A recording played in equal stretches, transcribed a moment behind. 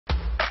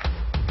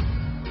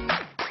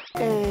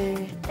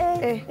Chidima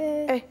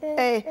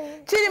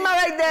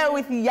right there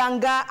with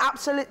Yanga,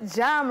 absolute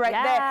jam right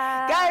there.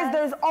 Guys,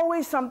 there's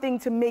always something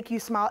to make you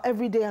smile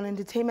every day on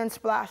Entertainment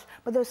Splash,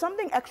 but there's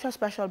something extra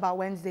special about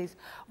Wednesdays.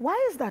 Why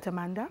is that,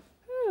 Amanda?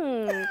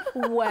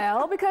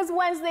 Well, because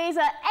Wednesdays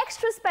are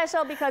extra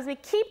special because we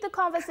keep the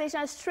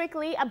conversation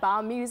strictly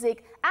about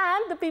music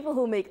and the people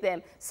who make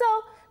them. So,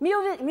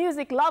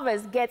 music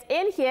lovers, get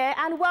in here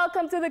and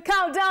welcome to the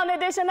countdown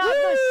edition of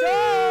the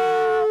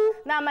show.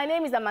 Now, my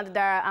name is Amanda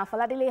Dara and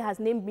Faladele has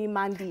named me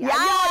Mandy. Yes!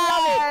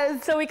 I love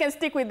it. So we can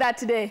stick with that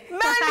today.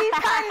 Mandy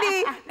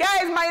Candy!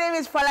 Guys, my name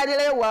is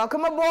Faladele.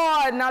 Welcome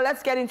aboard. Now,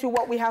 let's get into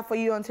what we have for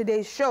you on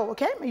today's show,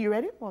 okay? Are you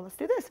ready? Well, let's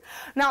do this.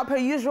 Now, per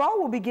usual,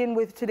 we'll begin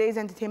with today's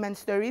entertainment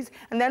stories,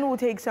 and then we'll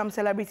take some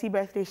celebrity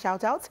birthday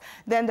shout-outs.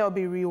 Then there'll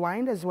be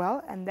Rewind as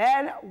well, and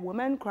then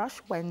Woman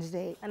Crush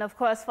Wednesday. And of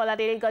course,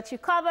 Faladele got you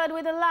covered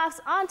with the laughs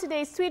on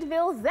today's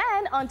Tweetville.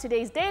 Then, on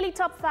today's Daily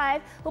Top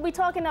 5, we'll be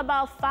talking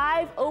about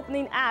 5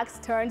 opening acts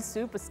turned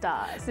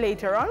superstars.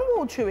 Later on,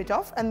 we'll chew it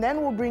off, and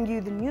then we'll bring you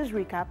the news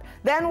recap.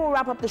 Then we'll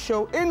wrap up the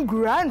show in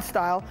grand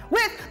style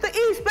with the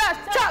East Best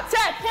Top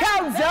 10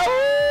 Countdown.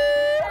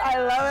 I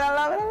love it, I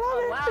love it, I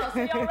love it. Wow, so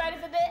y'all ready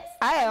for this?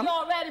 I am.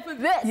 Y'all ready for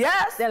this?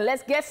 Yes. Then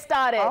let's get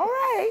started. All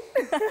right.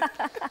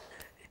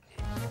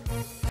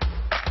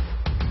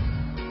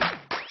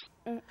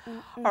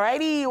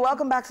 Alrighty,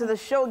 welcome back to the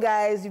show,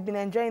 guys. You've been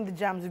enjoying the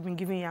jams we've been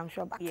giving you, I'm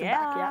sure, back to back.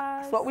 Yeah,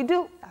 that's what we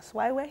do. That's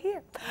why we're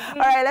here. All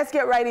right, let's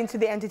get right into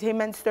the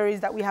entertainment stories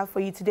that we have for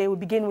you today. We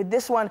begin with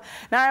this one.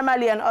 Naira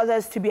Marley and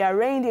others to be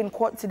arraigned in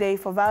court today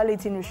for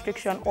violating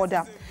restriction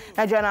order.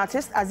 Nigerian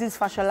artist Aziz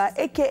Fashola,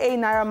 aka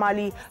Naira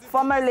Marley,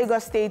 former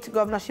Lagos State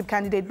governorship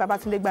candidate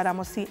Babatunde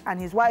Gbadamosi, and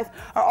his wife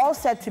are all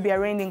set to be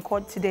arraigned in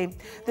court today.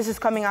 This is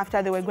coming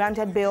after they were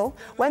granted bail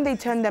when they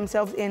turned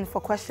themselves in for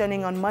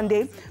questioning on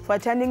Monday for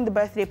attending the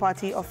birthday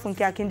party of Funke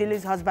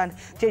Akindele's husband,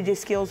 JJ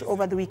Skills,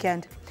 over the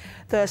weekend.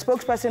 The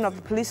spokesperson of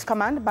the police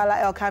command, Bala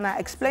Elkanah,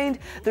 explained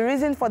the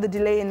reason for the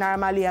delay in Naira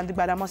Marley and the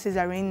Gbadamosi's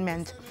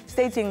arraignment,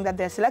 stating that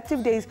there are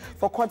selective days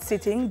for court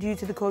sitting due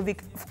to the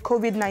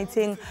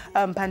COVID-19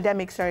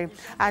 pandemic.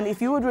 And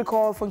if you would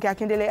recall, Funke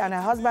Akindele and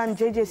her husband,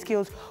 JJ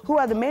Skills, who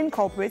are the main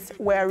culprits,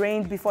 were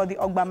arraigned before the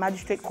Ogba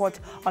Magistrate Court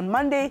on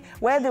Monday,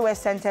 where they were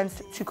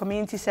sentenced to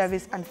community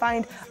service and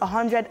fined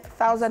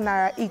 100,000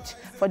 naira each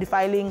for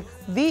defiling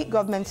the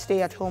government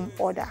stay-at-home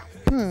order.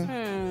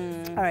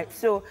 All right,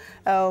 so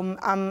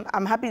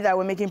I'm happy that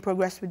we're making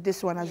progress with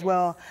this one as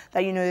well,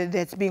 that, you know,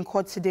 that's being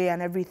court today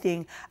and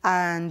everything.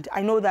 And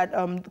I know that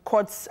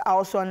courts are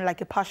also on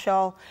like a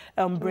partial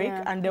break,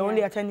 and they're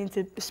only attending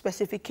to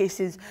specific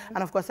cases.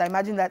 And of course, I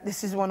imagine that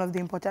this is one of the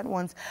important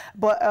ones.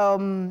 But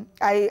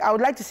I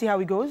would like to see how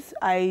it goes.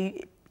 I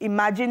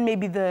imagine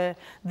maybe the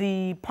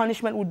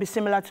punishment would be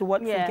similar to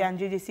what Funke and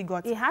JJC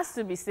got. It has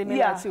to be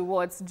similar to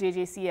what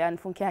JJC and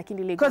Funke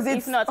Akindele got. Because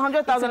it's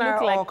 100,000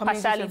 naira like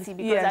partiality.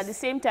 Because at the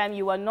same time,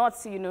 you are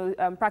not, you know,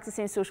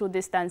 practicing social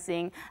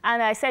distancing.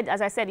 And as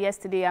I said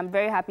yesterday, I'm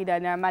very happy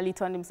that Naira Marley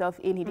turned himself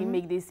in. He didn't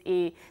make this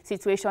a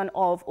situation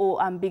of, oh,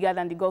 I'm bigger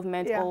than the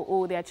government, or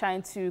oh, they're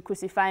trying to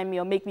crucify me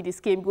or make me the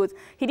scapegoat.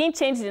 He didn't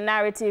change the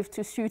narrative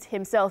to suit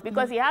himself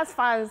because he has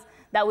fans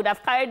that would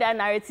have carried that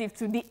narrative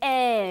to the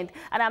end.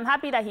 And I'm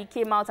happy that he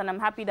came out, and I'm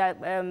happy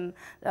that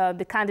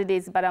the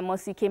candidates,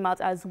 Gbadamosi, came out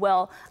as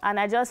well. And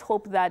I just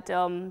hope that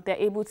they're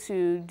able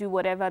to do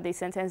whatever they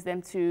sentence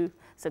them to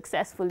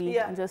successfully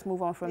and just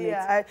move on from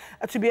it.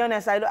 To be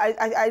honest,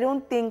 I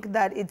don't think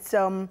that it's...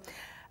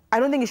 I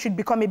don't think it should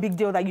become a big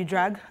deal that you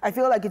drag. I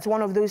feel like it's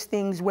one of those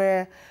things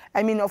where,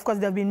 I mean, of course,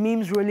 there have been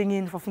memes rolling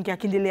in for Funke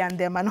Akindele and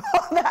them and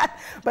all that,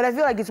 but I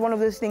feel like it's one of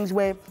those things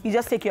where you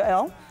just take your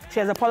L. She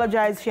has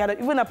apologized. She had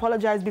even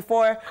apologized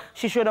before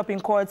she showed up in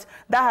court.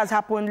 That has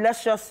happened.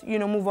 Let's just, you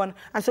know, move on.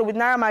 And so with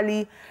Naira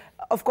Marley,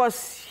 of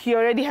course, he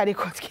already had a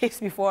court case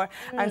before.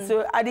 And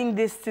so adding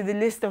this to the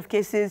list of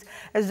cases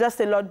is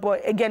just a lot.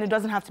 But again, it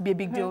doesn't have to be a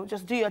big deal.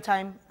 Just do your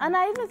time. And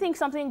I even think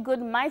something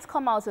good might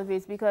come out of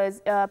it,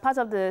 because part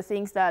of the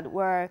things that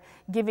were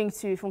giving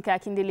to Funke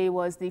Akindele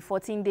was the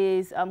 14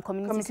 days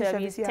community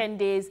service, 10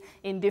 days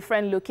in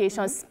different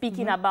locations,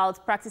 speaking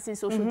about practicing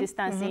social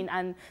distancing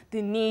and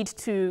the need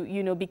to,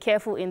 you know, be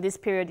careful in this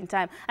period in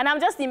time. And I'm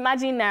just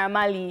imagining Naira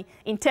Marley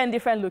in 10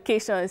 different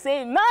locations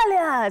saying,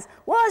 Malias,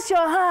 wash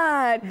your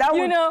hand.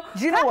 You know,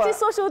 practice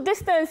social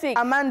distancing.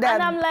 Amanda,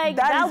 and I'm like,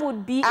 that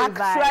would be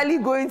actually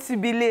going to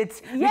be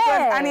late.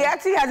 Because, and he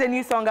actually has a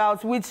new song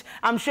out, which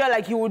I'm sure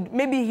like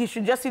maybe he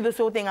should just see this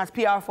whole thing as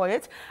PR for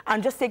it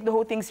and just take the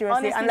whole thing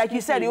seriously. Honestly, and like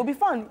you said, it'll be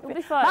fun. It'll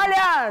be fun.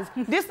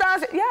 Malians,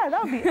 distance, that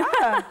would be,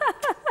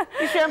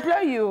 he should employ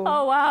you.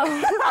 Oh, wow.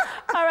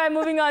 All right,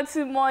 moving on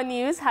to more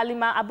news.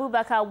 Halima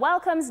Abubakar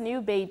welcomes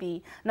new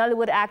baby.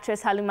 Nollywood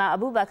actress Halima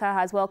Abubakar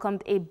has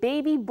welcomed a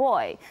baby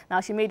boy.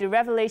 Now, she made a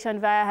revelation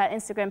via her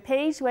Instagram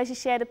page where she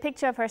shared a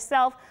picture of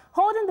herself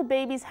holding the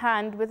baby's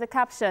hand with the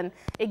caption,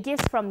 "A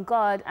gift from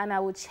God, and I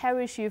will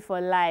cherish you for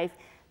life.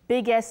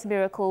 biggest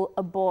miracle,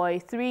 a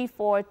boy,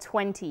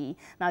 3-4-20.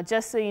 Now,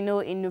 just so you know,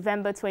 in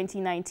November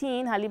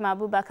 2019, Halima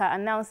Abubakar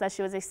announced that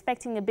she was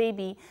expecting a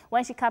baby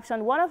when she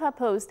captioned one of her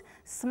posts,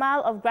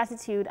 "Smile of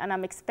gratitude, and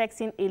I'm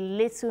expecting a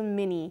little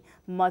mini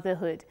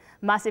motherhood."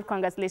 Massive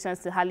congratulations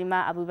to Halima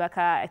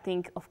Abubakar. I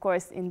think, of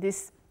course, in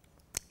this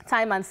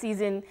time and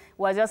season,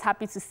 we're just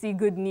happy to see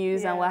good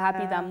news, and we're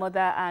happy that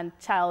mother and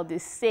child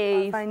is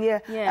safe.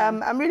 Fine,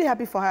 I'm really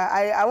happy for her.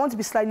 I want to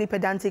be slightly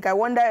pedantic. I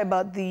wonder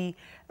about the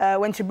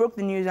when she broke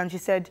the news and she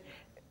said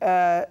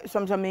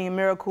something, a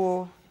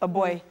miracle, a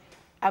boy.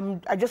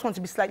 I just want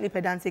to be slightly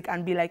pedantic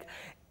and be like,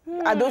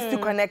 are those two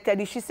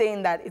connected? Is she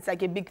saying that it's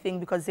like a big thing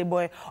because it's a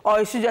boy? Or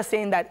is she just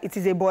saying that it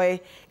is a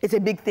boy, it's a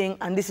big thing,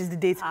 and this is the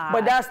date?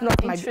 But that's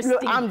not my...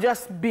 Look, I'm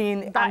just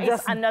being... That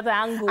is another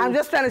angle. I'm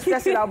just trying to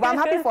stress it out. But I'm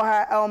happy for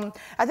her.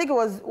 I think it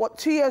was, what,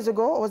 2 years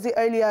ago? Or was it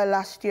earlier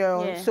last year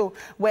or so?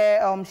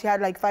 Where she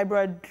had like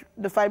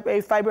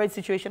fibroid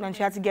situation and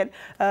she had to get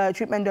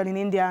treatment done in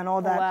India and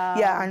all that. Wow.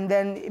 Yeah, and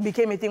then it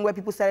became a thing where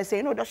people started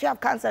saying, "Oh, does she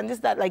have cancer?" and this,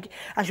 that, like...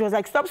 And she was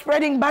like, "Stop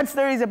spreading bad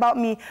stories about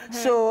me."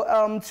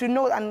 So to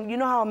know, and you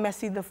know how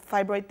messy the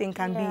fibroid thing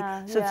can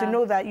be. So to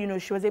know that, you know,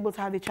 she was able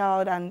to have a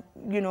child and,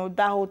 you know,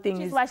 that whole thing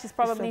Which is why she's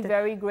probably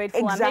very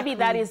grateful. Exactly. And maybe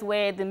that is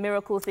where the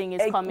miracle thing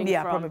is coming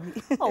from.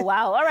 Probably. Oh,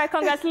 wow. All right,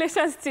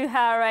 congratulations to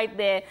her right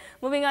there.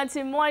 Moving on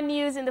to more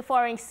news in the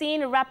foreign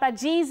scene. Rapper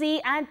Jeezy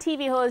and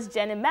TV host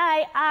Jenny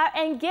May are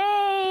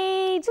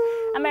engaged.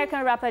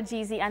 American rapper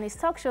Jeezy and his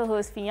talk show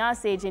host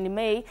fiancée Jenny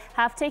May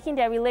have taken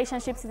their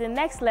relationship to the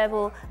next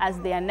level as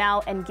they are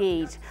now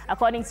engaged.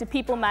 According to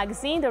People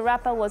magazine, the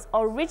rapper was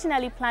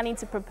originally planning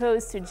to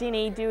propose to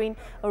Ginny during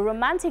a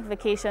romantic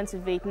vacation to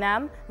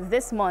Vietnam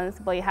this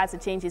month, but he had to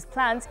change his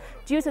plans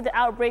due to the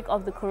outbreak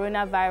of the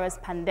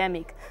coronavirus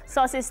pandemic.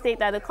 Sources state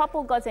that the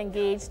couple got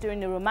engaged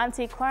during a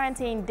romantic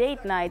quarantine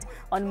date night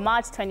on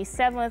March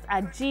 27th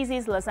at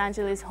Jeezy's Los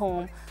Angeles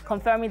home.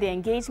 Confirming the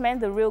engagement,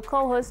 the Real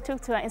co-host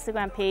took to her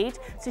Instagram page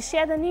to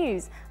share the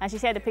news, and she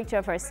shared a picture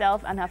of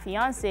herself and her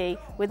fiancé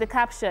with the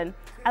caption,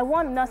 "I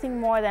want nothing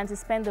more than to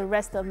spend the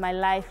rest of my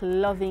life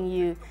loving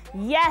you."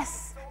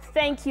 Yes!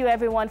 Thank you,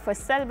 everyone, for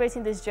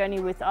celebrating this journey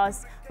with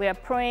us. We are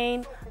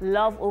praying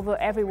love over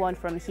everyone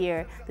from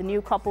here. The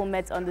new couple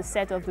met on the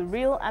set of The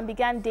Real and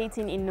began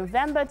dating in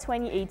November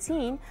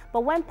 2018,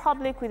 but went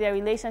public with their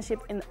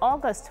relationship in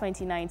August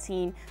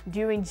 2019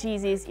 during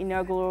Jeezy's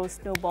inaugural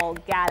Snowball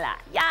Gala.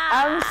 Yeah!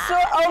 I'm so...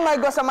 Oh, my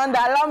gosh, Amanda,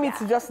 allow me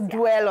to just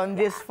dwell on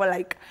this for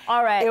like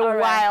a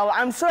while.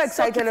 I'm so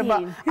excited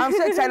I'm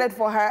so excited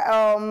for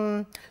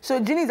her. So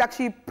Ginny is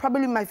actually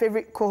probably my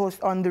favorite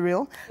co-host on The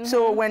Real.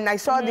 So when I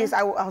saw this,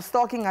 I was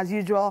stalking as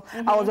usual.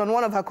 I was on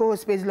one of her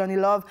co-host pages, Lonnie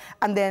Love,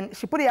 and then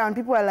she put it out and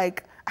people were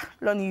like,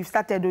 "Lonnie, you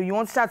started, or you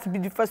want to start to be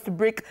the first to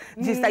break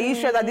this. Are you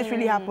sure that this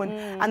really happened?"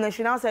 And then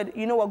she now said,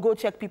 "You know what, go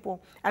check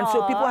people." And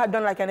so people had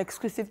done like an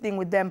exclusive thing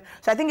with them.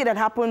 So I think it had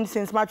happened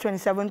since March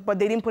 27th, but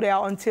they didn't put it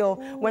out until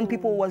when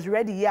people was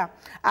ready,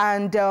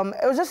 And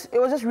it was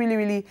just really,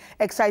 really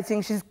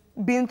exciting. She's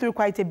been through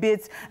quite a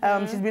bit.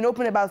 She's been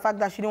open about the fact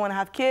that she didn't want to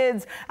have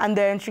kids, and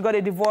then she got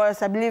a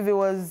divorce. I believe it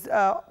was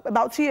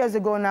about 2 years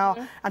ago now,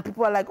 and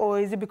people were like, "Oh,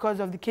 is it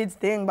because of the kids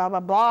thing, blah, blah,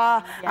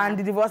 blah," and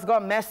the divorce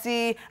got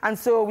messy, and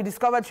so we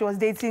discovered she was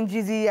dating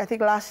Jeezy, I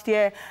think last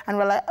year, and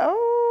we're like,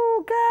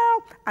 "Oh,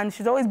 girl," and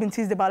she's always been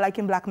teased about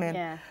liking black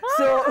men.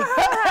 So,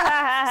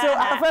 so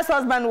her first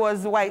husband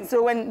was white,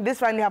 so when this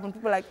finally happened,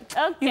 people were like,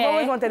 "You've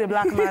always wanted a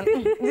black man."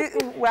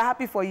 We're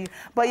happy for you.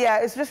 But yeah,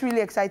 it's just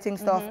really exciting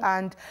stuff,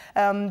 and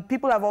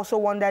people have also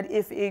wondered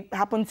if it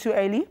happened too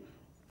early,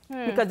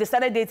 because they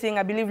started dating,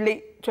 I believe,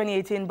 late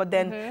 2018, but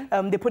then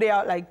they put it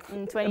out like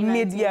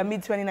mid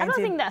 2019. I don't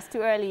think that's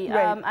too early.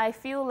 Right. I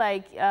feel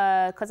like,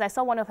 because I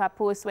saw one of her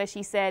posts where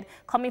she said,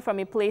 coming from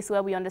a place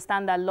where we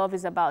understand that love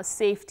is about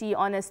safety,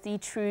 honesty,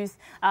 truth,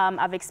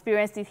 I've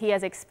experienced it, he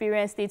has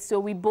experienced it, so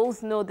we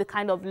both know the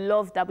kind of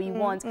love that we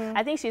want.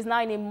 I think she's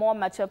now in a more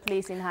mature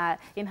place in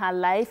her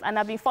life, and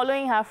I've been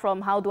following her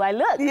from How Do I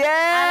Look? Yeah,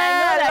 and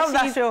I know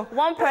that she's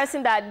one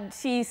person that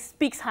she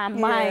speaks her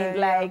mind,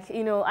 like,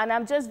 you know, and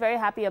I'm just very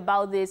happy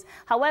about this.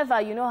 However,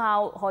 you know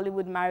how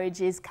Hollywood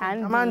marriages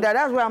can Amanda, be.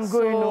 that's where I'm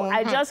going. So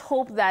I just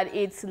hope that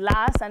it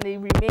lasts and they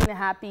remain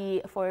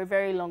happy for a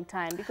very long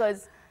time,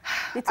 because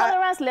the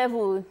tolerance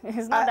level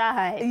is not that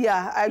high.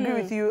 Yeah, I agree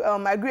with you.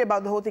 I agree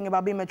about the whole thing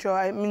about being mature.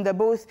 I mean, they're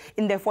both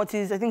in their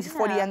 40s. I think she's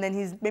 40 and then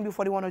he's maybe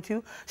 41 or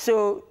 2.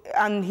 So,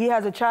 and he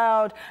has a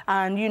child,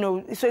 and you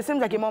know, so it seems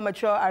like a more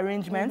mature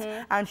arrangement.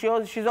 And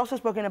she's also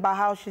spoken about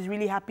how she's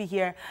really happy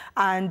here,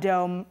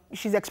 and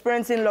she's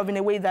experiencing love in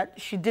a way that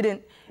she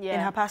didn't in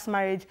her past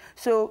marriage.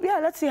 So yeah,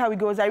 let's see how it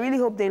goes. I really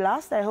hope they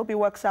last. I hope it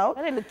works out.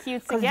 They look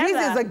cute together. Because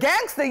Jesus is a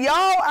gangster, yo.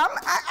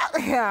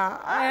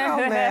 I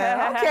know,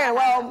 man. Okay,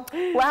 well,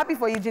 we're happy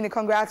for you, Ginny.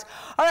 Congrats.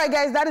 All right,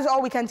 guys, that is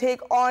all we can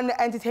take on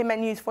entertainment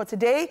news for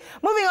today.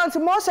 Moving on to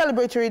more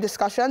celebratory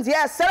discussions.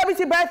 Yes,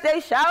 celebrity birthday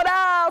shout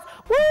outs.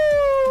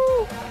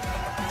 Woo!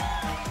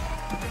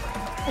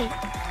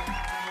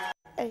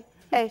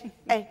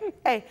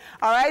 Hey.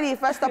 Alrighty,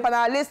 first up on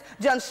our list,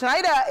 John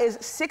Schneider is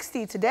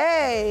 60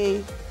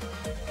 today.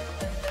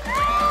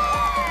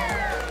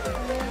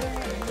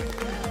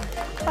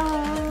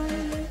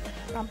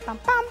 Pam,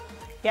 pam.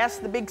 Yes,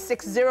 the big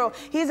 6-0.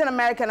 He's an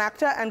American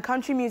actor and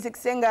country music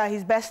singer.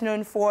 He's best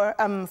known for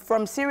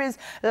from series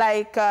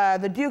like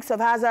The Dukes of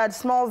Hazzard,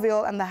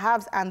 Smallville, and The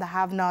Haves and the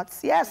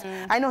Have-Nots. Yes,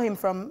 I know him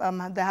from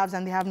The Haves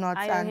and the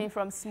Have-Nots. I know him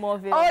from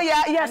Smallville. Oh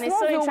yeah, yeah. And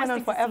Smallville went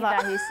on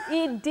forever.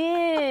 He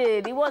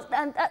did. It was,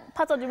 and that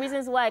part of the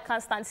reasons why I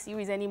can't stand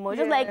series anymore.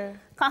 Just like,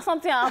 can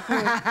something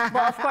happen?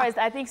 But of course,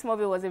 I think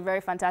Smallville was a very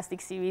fantastic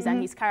series,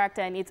 and his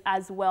character in it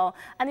as well.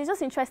 And it's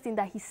just interesting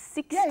that he's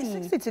 60. Yeah, he's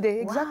 60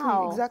 today. Exactly,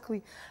 wow.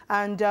 exactly.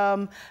 And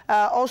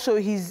also,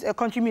 he's a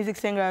country music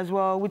singer as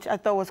well, which I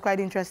thought was quite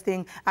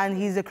interesting. And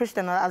he's a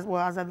Christian as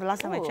well, as the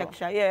last time I checked.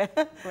 Yeah.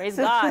 Praise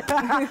God.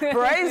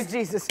 Praise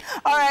Jesus.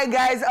 All right,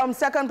 guys.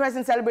 Second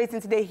person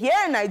celebrating today here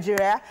in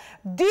Nigeria.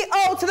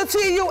 D-O to the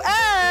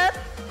T-U-N.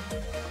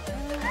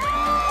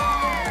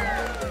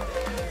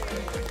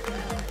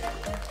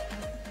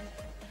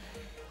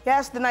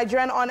 Yes, the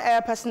Nigerian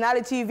on-air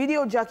personality,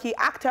 video jockey,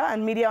 actor,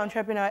 and media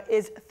entrepreneur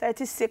is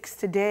 36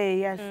 today.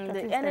 Yes,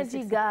 the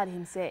energy god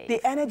himself. The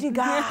energy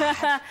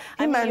god.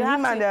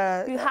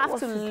 You have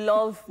to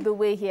love the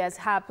way he has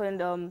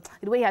happened,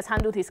 the way he has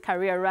handled his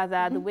career,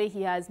 rather, the way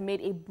he has made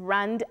a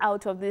brand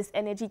out of this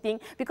energy thing.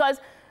 Because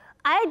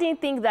I didn't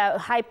think that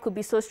hype could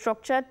be so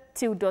structured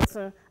till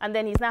Dotson, and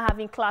then he's now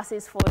having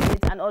classes for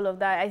it and all of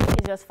that. I think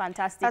it's just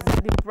fantastic,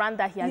 the brand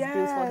that he has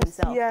built for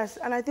himself. Yes,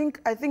 and I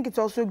think it's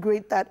also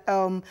great that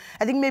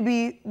I think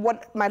maybe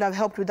what might have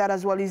helped with that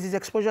as well is his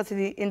exposure to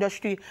the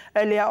industry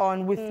earlier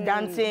on with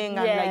dancing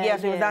and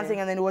he was dancing,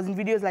 and then it was in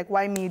videos like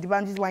Why Me, the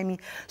band is Why Me.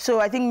 So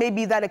I think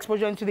maybe that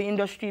exposure into the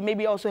industry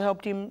maybe also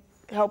helped him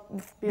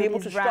be able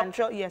to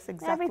structure. Yes,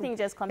 exactly. Everything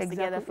just comes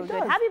together for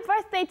good. Happy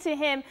birthday to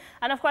him.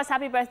 And of course,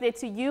 happy birthday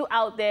to you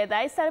out there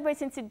that is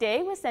celebrating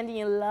today. We're sending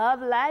you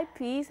love, light,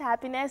 peace,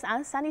 happiness,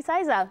 and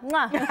sanitizer.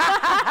 All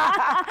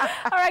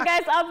right,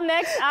 guys, up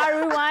next, our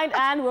Rewind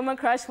and Woman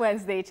Crush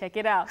Wednesday. Check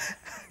it out.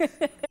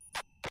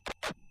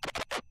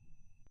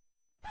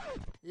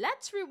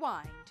 Let's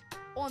rewind.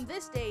 On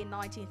this day in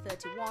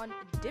 1931,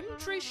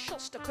 Dmitri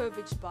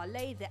Shostakovich's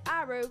ballet The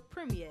Arrow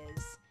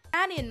premieres.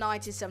 And in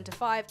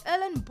 1975,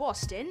 Ellen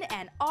Burstyn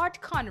and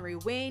Art Connery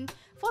win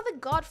for The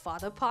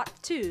Godfather Part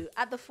 2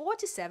 at the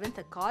 47th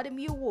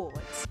Academy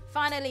Awards.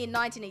 Finally, in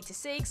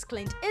 1986,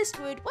 Clint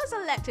Eastwood was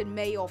elected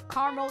mayor of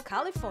Carmel,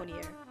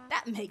 California.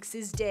 That makes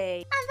his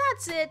day. And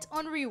that's it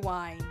on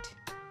Rewind.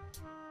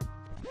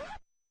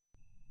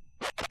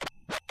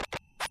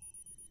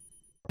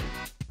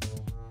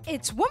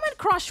 It's Woman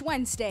Crush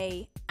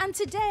Wednesday, and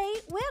today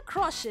we're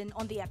crushing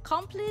on the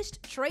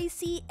accomplished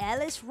Tracee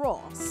Ellis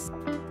Ross.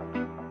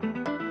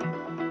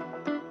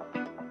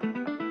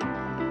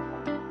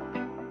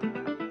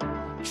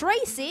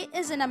 Tracee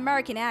is an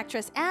American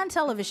actress and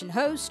television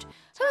host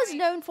who is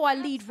known for her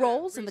lead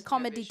roles in the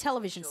comedy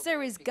television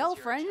series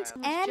Girlfriend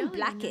and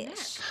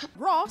Blackish.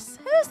 Ross,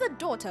 who is the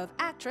daughter of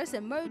actress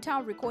and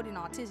Motown recording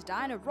artist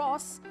Diana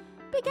Ross,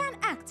 began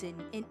acting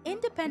in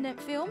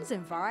independent films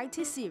and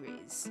variety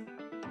series.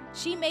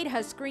 She made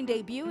her screen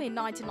debut in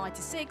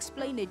 1996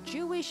 playing a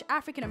Jewish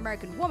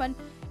African-American woman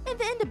in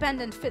the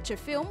independent feature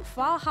film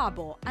Far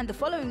Harbor, and the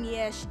following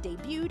year she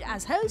debuted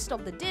as host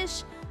of The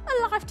Dish,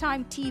 a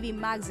Lifetime TV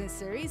magazine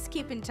series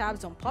keeping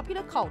tabs on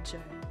popular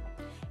culture.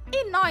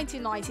 In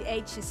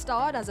 1998, she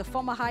starred as a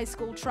former high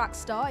school track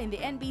star in the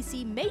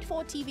NBC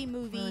made-for-TV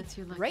movie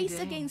Race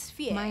Against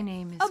Fear,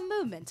 A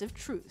Moment of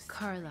Truth.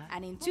 Carla.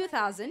 And in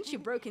 2000, she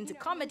broke into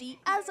comedy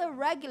as a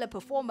regular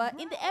performer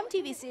in the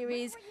MTV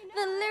series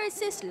The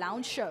Lyricist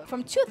Lounge Show.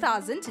 From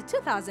 2000 to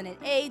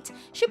 2008,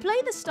 she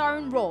played the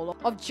starring role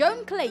of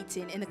Joan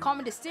Clayton in the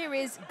comedy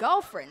series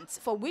Girlfriends,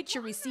 for which she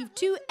received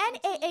 2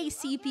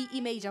 NAACP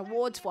Image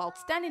Awards for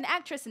Outstanding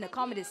Actress in a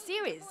Comedy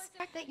Series.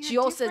 She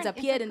also has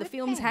appeared in the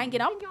films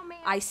Hanging Up,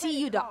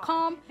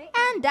 ICU.com,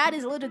 and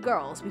Daddy's Little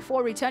Girls,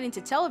 before returning to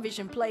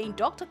television playing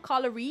Dr.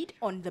 Carla Reed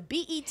on the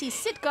BET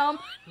sitcom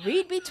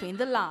Read Between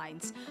the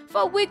Lines,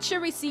 for which she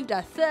received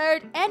her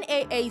 3rd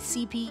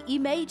NAACP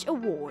Image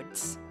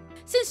Awards.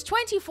 Since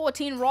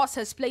 2014, Ross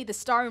has played the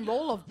starring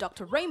role of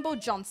Dr. Rainbow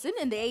Johnson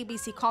in the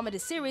ABC comedy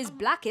series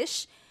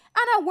Blackish,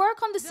 and her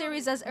work on the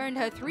series has earned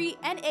her 3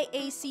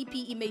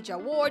 NAACP Image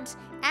Awards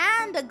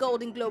and a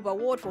Golden Globe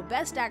Award for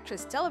Best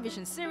Actress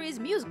Television Series,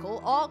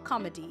 Musical, or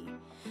Comedy.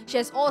 She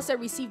has also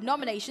received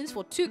nominations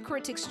for 2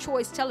 Critics'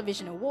 Choice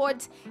Television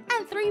Awards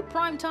and 3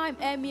 Primetime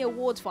Emmy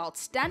Awards for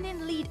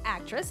Outstanding Lead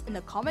Actress in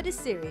a Comedy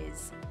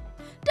Series.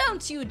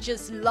 Don't you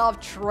just love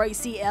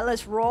Tracee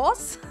Ellis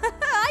Ross?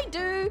 I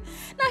do!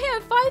 Now here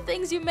are 5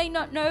 things you may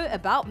not know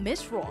about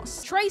Miss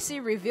Ross. Tracee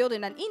revealed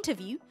in an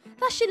interview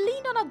that she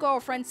leaned on her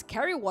girlfriends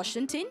Kerry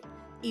Washington,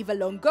 Eva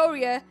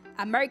Longoria,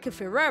 America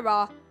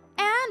Ferrera,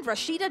 and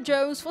Rashida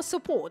Jones for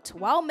support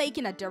while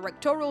making a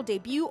directorial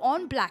debut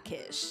on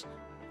Blackish.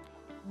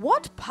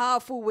 What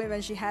powerful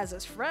women she has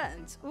as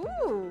friends.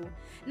 Ooh.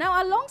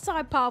 Now,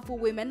 alongside powerful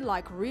women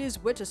like Reese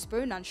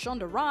Witherspoon and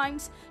Shonda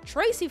Rhimes,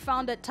 Tracee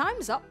founded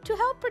Time's Up to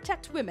help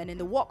protect women in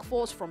the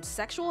workforce from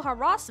sexual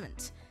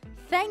harassment.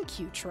 Thank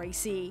you,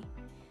 Tracee.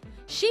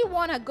 She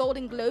won her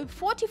Golden Globe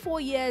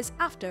 44 years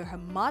after her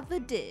mother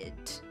did.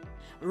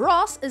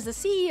 Ross is the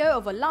CEO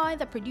of a line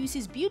that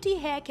produces beauty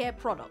hair care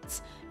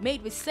products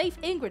made with safe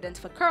ingredients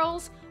for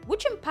curls,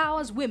 which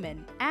empowers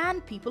women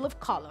and people of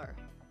color.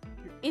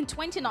 In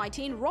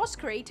 2019, Ross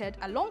created,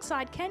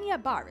 alongside Kenya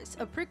Barris,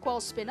 a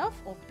prequel spin-off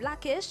of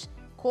Blackish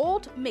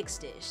called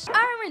Mixedish.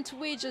 Aren't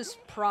we just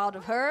proud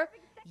of her?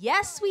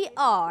 Yes, we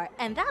are,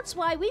 and that's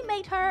why we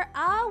made her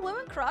our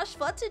woman crush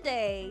for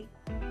today.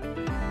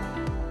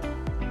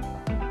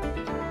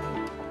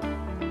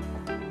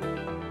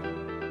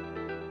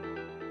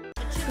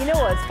 You know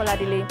what,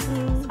 Foladile?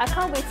 I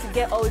can't wait to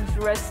get all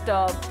dressed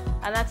up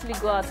and actually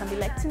go out and be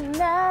like,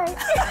 tonight.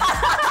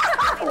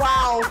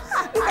 Wow,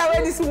 look at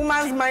where this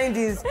woman's mind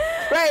is.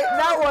 Right,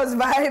 that was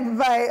by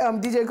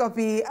DJ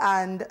Copy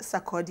and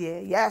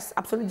Sarkodie. Yes,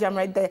 absolutely jam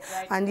right there.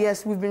 Right. And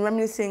yes, we've been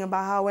reminiscing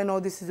about how when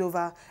all this is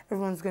over,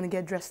 everyone's going to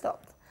get dressed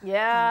up.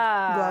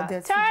 Yeah. Go out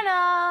there. Turn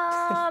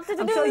up.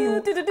 I'm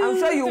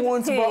sure you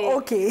won't, but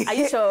okay. Are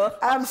you sure?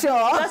 I'm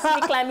sure. Just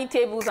me climbing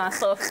tables and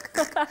stuff.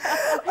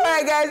 All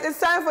right, guys, it's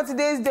time for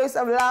today's dose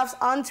of laughs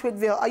on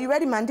Tweetville. Are you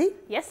ready, Mandy?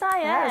 Yes, I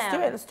am.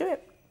 Yeah, let's do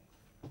it.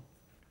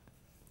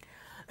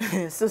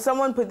 So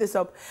someone put this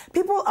up.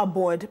 People are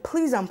bored.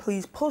 Please and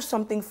please post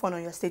something fun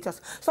on your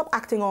status. Stop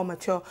acting all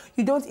mature.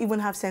 You don't even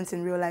have sense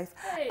in real life.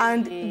 Hey.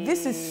 And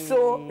this is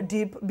so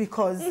deep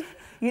because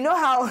you know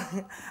how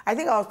I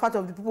think I was part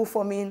of the people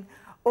forming,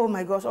 oh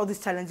my gosh, all these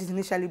challenges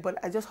initially, but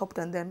I just hopped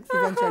on them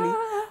eventually.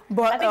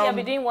 But I think you'll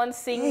be doing one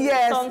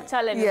song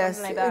challenge or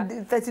something like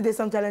that. 30-day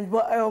song challenge.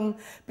 But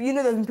you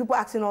know, there's been people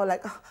acting all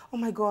like, oh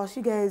my gosh,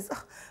 you guys,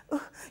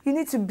 you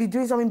need to be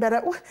doing something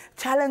better.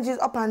 Challenges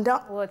up and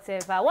down.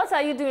 Whatever. What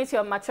are you doing to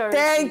your maturity?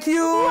 Thank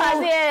you. Who has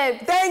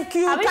it? Thank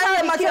you. Carry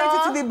your maturity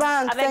to the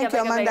bank. Thank you,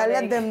 Amanda.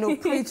 Let them know.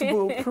 Preach,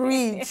 bro.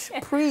 Preach.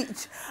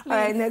 Preach. All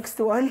right, next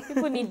one.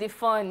 People need the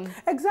fun.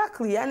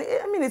 Exactly. And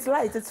I mean, it's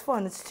light, it's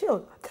fun, it's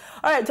chill.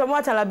 All right,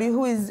 Tomoa Talabi,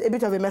 who is a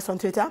bit of a mess on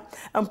Twitter,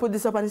 and put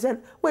this up and he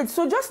said, wait,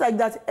 so just like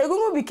that,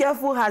 Egungun Be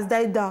Careful has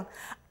died down.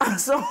 And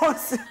someone,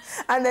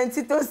 and then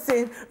Tito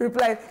Saint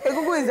replied,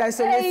 Egungun is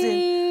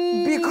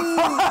isolating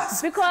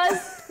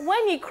because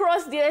when he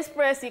crossed the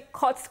express, he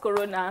caught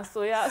corona,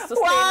 so he has to stay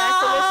in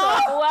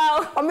isolation.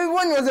 Wow. I mean,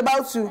 when he was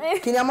about to,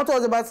 Kenyamoto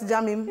was about to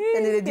jam him,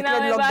 and they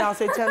declared lockdown,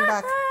 so he turned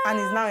back, and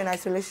he's now in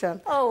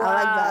isolation. Oh,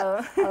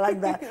 wow. I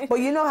like that. But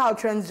you know how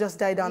trends just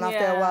die down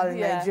after a while in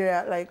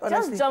Nigeria, like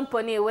honestly. Just jump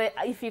on it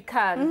if you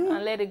can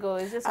and let it go.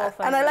 It's just all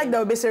fun. And I like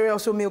that Obesere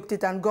also milked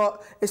it and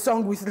got a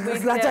song with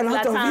Zlatan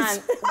out of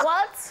it.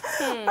 What?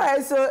 All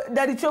right, so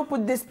Daddy Cho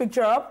put this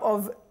picture up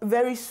of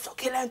very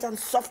succulent and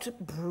soft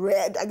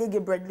bread. I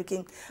get bread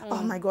looking.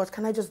 Oh my God,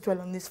 can I just dwell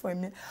on this for a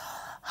minute?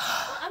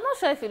 I'm not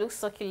sure if it looks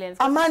succulent.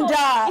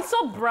 Amanda! It's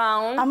so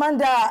brown.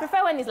 Amanda! I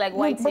prefer when it's like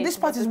whitish. But this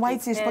part is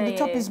whitish, but the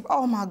top is,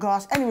 oh my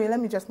gosh. Anyway, let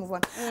me just move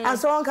on. And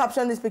someone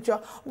captioned this picture,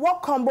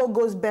 what combo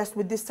goes best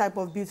with this type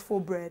of beautiful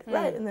bread?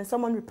 Right, and then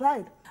someone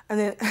replied. And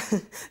then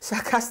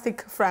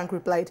sarcastic Frank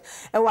replied,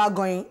 Ewa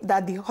going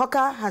that the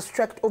hawker has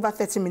trekked over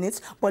 30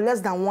 minutes, but less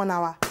than 1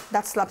 hour.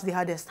 That slaps the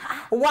hardest.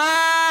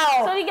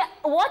 Wow! So you get,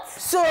 what?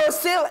 So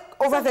say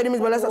over 30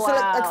 minutes, but less, so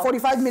like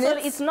 45 minutes?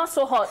 So it's not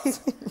so hot.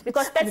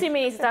 Because 30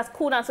 minutes it has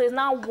cooled down, so it's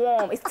now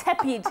warm. It's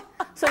tepid.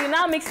 So you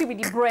now mix it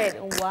with the bread.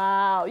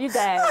 Wow, you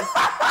guys.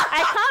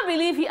 I can't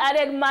believe he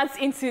added maths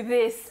into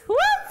this. What?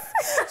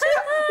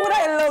 What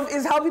I love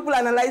is how people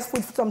analyze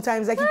food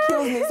sometimes. Like, it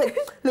kills me. It's like,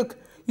 look,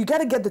 you got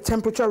to get the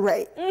temperature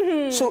right.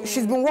 So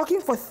she's been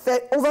working for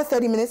over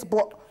 30 minutes,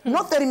 but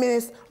not 30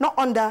 minutes, not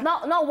under.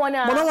 Not 1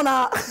 hour. But not 1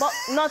 hour. But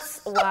not,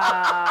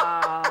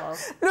 wow.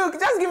 Look,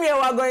 just give me a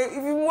while going. If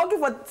you've been working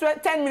for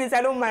 10 minutes,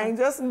 I don't mind.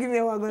 Just give me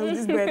a while going with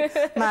this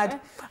bread.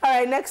 Mad. All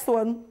right, next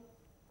one.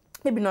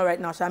 Maybe not right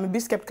now, so I'm a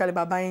bit skeptical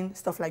about buying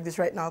stuff like this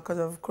right now because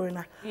of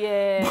Corona.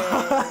 Yeah.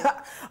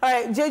 All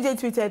right, JJ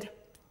tweeted,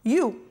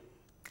 you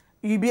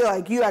be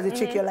like, you as a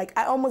chick, you're like,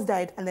 I almost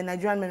died. And then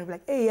Nigerian men will be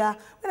like, hey, yeah,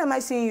 when am I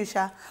seeing you,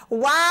 Sha?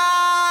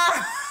 Wow!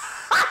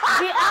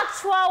 The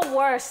actual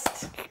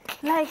worst.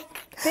 Like,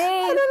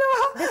 babe, I don't know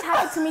how. this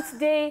happened to me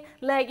today.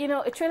 Like, you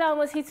know, a trailer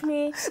almost hit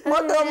me.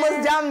 Motor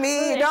almost jammed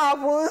me. It don't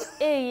happen.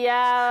 Hey,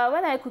 yeah,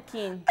 when are you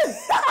cooking?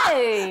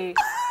 Hey.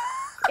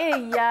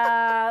 Hey,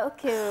 yeah,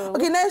 okay.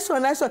 Okay, nice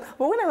one. But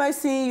when am I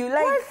seeing you?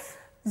 Like, what?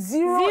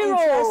 Zero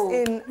interest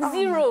in...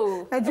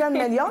 Zero. Nigerian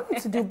men, y'all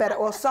need to do better.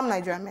 Or some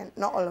Nigerian men,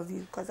 not all of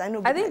you, because I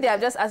know... I think they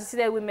have just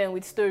associated women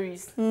with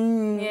stories.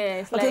 Yeah,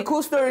 it's okay, like,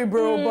 cool story,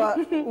 bro,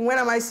 but when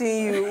am I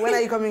seeing you? When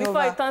are you coming over?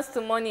 Before it turns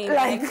to money.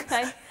 Like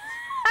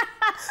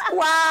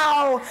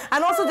wow.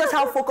 And also just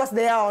how focused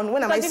they are on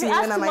when am I seeing you,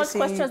 when am I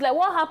seeing you. Questions like,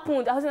 what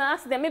happened? I was going to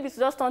ask them, maybe it's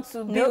just turn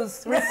to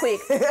bills real quick.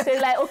 So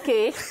it's like,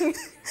 okay.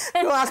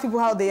 Don't ask people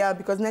how they are,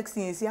 because next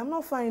thing you see, I'm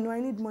not fine, no, I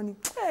need money.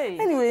 Hey.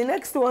 Anyway,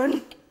 next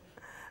one.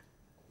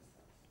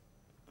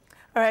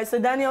 All right, so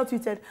Daniel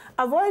tweeted,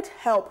 avoid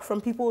help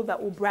from people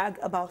that will brag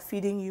about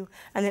feeding you.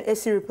 And then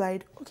Essie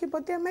replied, okay,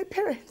 but they're my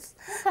parents.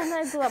 What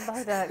can I do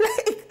about that?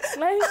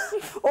 like,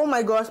 oh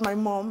my gosh, my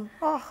mom.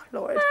 Oh,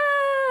 Lord.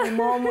 My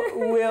mom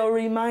will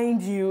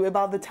remind you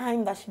about the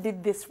time that she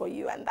did this for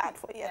you and that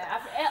for you. Yeah,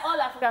 all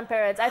African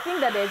parents, I think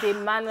that there's a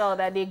manual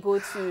that they go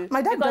to.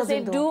 My dad because they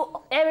doesn't, do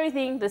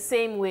everything the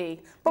same way.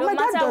 But no my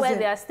dad matter where doesn't.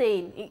 they are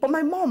staying. But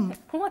my mom.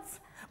 What?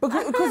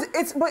 Because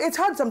it's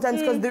hard sometimes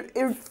because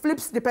it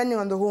flips depending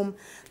on the home.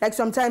 Like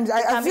sometimes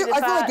I feel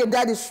like your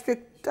dad is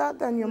stricter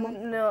than your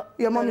mom. No,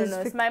 your mom is no.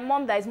 strict. It's my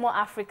mom that is more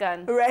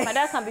African. Right. My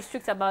dad can be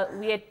strict about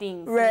weird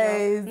things, right?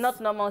 You know,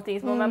 not normal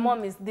things. But my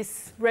mom is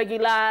this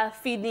regular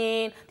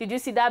feeding. Did you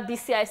see that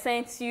BC I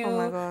sent you? Oh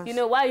my gosh. You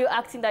know, why are you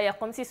acting that you're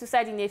committing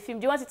suicide in a film?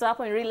 Do you want it to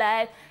happen in real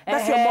life?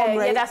 That's your mom,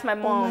 right? Yeah, that's my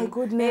mom. Oh my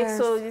goodness.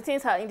 So the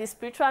things are in the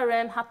spiritual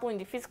realm happen in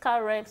the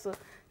physical realm. So.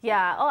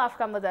 Yeah, all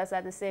African mothers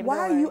are the same. Why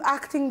are you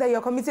acting that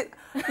you're committed?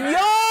 Yo,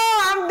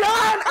 I'm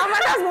done.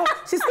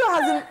 She still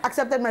hasn't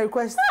accepted my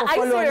request for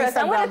follow on Instagram.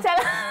 I'm going to tell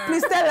her.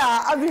 Please tell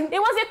her. It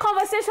was a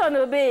conversation,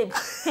 though, babe.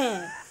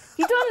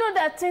 You don't know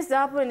that things that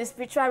happen in the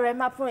spiritual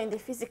realm happen in the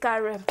physical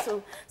realm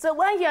too. So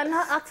when you're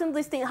not acting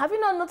this thing, have you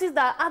not noticed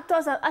that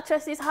actors and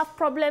actresses have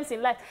problems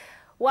in life?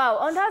 Wow,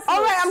 on that note,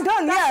 all right, I'm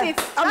done. Yeah,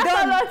 I'm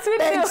done.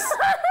 Thanks.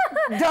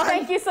 Done.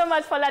 Thank you so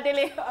much,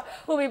 Foladele.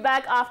 We'll be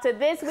back after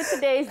this with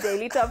today's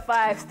Daily Top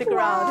 5. Stick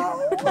around.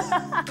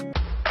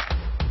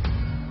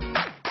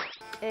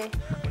 When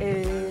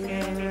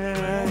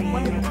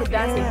people could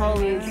dance in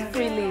hallways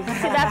freely.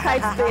 See that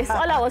tight space?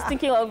 All I was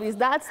thinking of is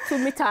that's 2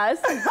 meters.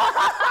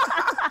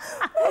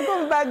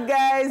 Welcome back,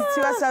 guys.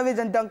 Tiwa Savage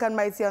and Duncan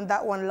Mighty on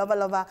that one. Lover,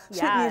 lover.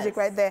 Sweet music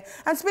right there.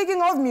 And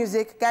speaking of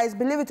music, guys,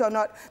 believe it or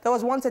not, there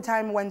was once a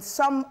time when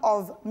some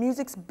of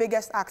music's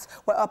biggest acts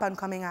were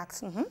up-and-coming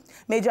acts.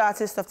 Major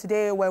artists of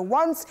today were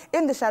once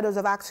in the shadows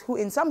of acts who,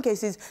 in some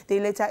cases, they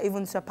later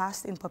even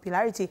surpassed in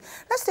popularity.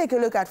 Let's take a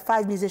look at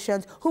 5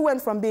 musicians who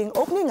went from being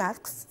opening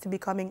acts to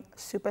becoming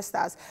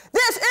superstars.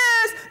 This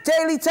is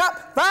Daily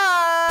Top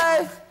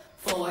 5.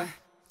 4,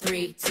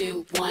 3,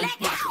 2, 1,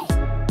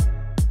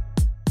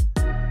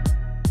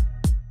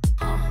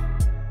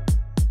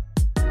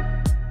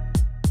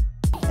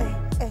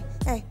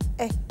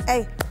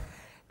 Hey.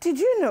 Did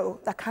you know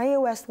that Kanye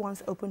West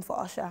once opened for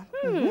Usher?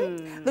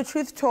 The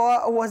Truth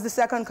Tour was the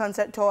second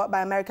concert tour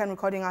by American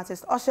recording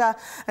artist Usher,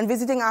 and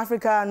visiting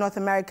Africa, North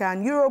America,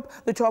 and Europe,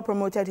 the tour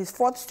promoted his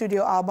 4th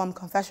studio album,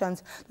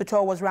 Confessions. The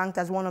tour was ranked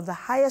as one of the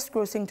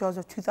highest-grossing tours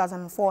of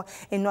 2004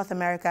 in North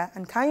America,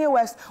 and Kanye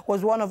West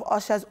was one of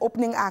Usher's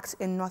opening acts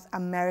in North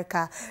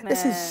America. Man.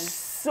 This is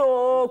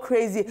so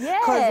crazy.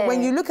 Because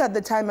when you look at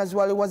the time as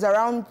well, it was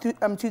around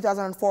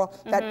 2004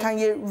 that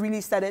Kanye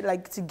really started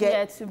like to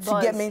get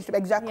mainstream.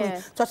 Exactly.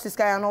 Touch the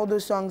Sky and all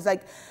those songs.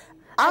 Like,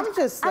 I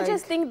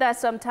just think that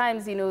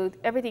sometimes, you know,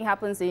 everything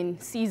happens in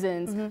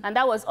seasons. And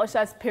that was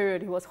Usher's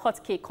period. He was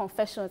hot cake,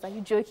 Confessions. Are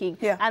you joking?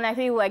 Yeah. And I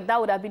think like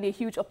that would have been a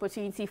huge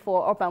opportunity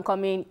for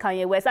up-and-coming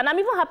Kanye West. And I'm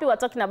even happy we're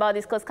talking about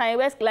this because Kanye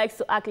West likes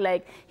to act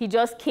like he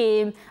just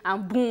came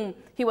and boom,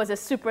 he was a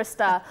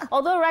superstar.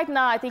 Although right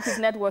now I think his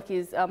network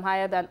is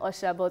higher than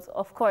Usher, but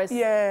of course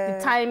the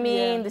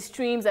timing, the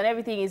streams, and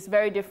everything is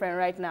very different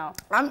right now.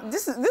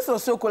 This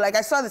was so cool. Like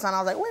I saw this and I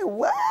was like, wait,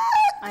 what?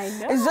 I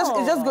know.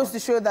 It just goes to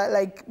show that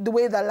like the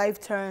way that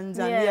life turns.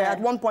 And at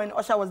one point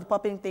Usher was the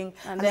popping thing,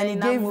 and then he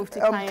gave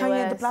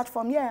Kanye the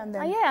platform. And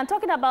then and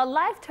talking about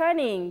life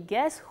turning,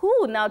 guess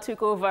who now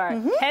took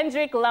over?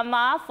 Kendrick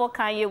Lamar for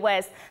Kanye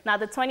West. Now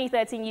the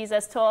 2013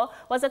 Yeezus tour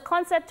was a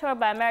concert tour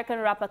by American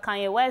rapper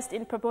Kanye West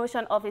in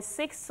promotion of his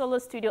 6th solo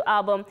studio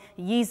album,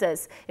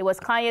 Yeezus. It was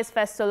Kanye's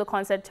first solo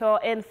concert tour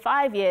in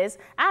 5 years,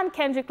 and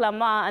Kendrick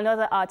Lamar and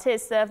other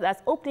artists served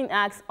as opening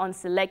acts on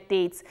select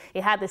dates.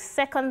 It had the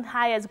 2nd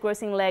highest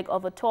grossing leg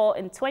of a tour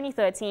in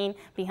 2013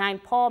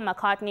 behind Paul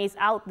McCartney's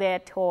Out There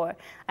tour.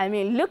 I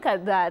mean, look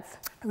at that.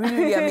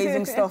 Really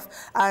amazing stuff.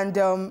 And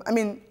I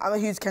mean, I'm a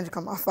huge Kendrick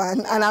Lamar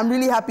fan, and I'm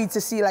really happy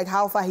to see like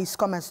how far he's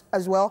come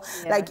as well.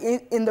 Like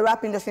in the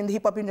rap industry, in the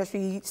hip hop industry,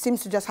 he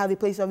seems to just have a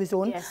place of his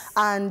own.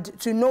 And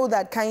to know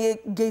that Kanye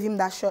gave him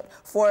that shot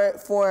for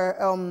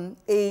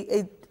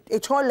a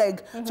tour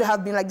leg to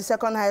have been like the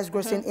 2nd highest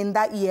grossing in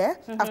that year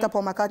after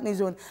Paul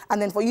McCartney's own,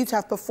 and then for you to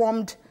have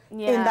performed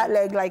in that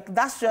leg, like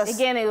that's just...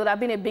 Again, it would have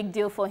been a big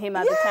deal for him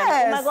at the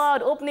time. Oh my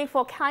God, opening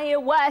for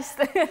Kanye West.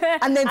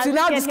 And then to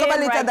now discover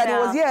later that it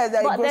was,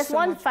 that but there's so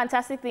one much.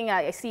 Fantastic thing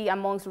I see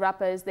amongst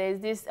rappers.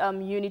 There's this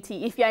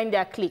unity. If you're in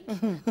their clique,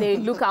 they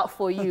look out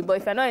for you. But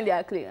if you're not in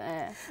their clique...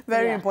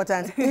 Very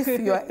important, if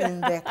you're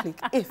in their clique.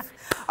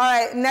 All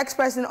right, next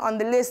person on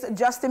the list,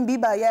 Justin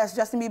Bieber. Yes,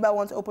 Justin Bieber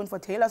once opened for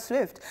Taylor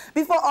Swift.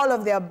 Before all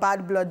of their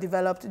bad blood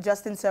developed,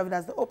 Justin served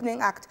as the opening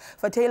act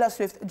for Taylor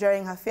Swift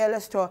during her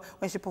Fearless tour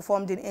when she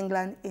performed in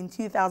England in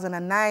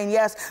 2009.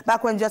 Yes,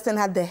 back when Justin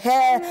had the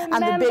hair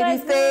and the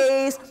baby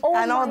face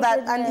and all that.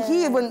 And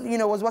he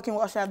even, was working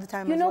with Usher at the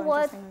time. You know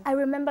what? I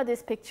remember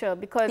this picture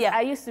because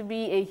I used to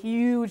be a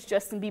huge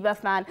Justin Bieber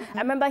fan. I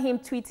remember him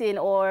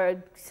tweeting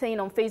or saying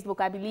on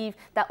Facebook, I believe,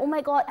 that, oh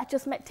my God, I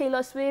just met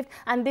Taylor Swift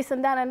and this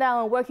and that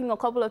and working a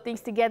couple of things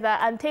together.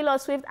 And Taylor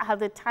Swift at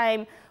the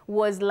time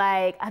was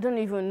like, I don't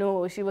even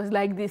know, she was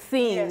like the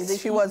thing.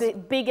 Yes, she was the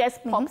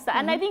biggest pop star.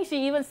 And I think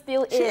she even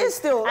still is. She is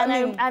still.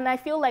 And I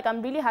feel like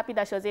I'm really really happy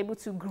that she was able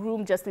to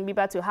groom Justin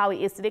Bieber to how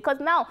he is today. Because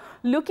now,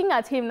 looking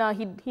at him now,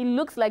 he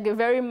looks like a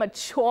very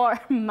mature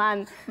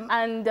man.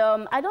 And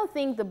I don't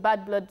think the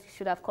bad blood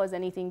should have caused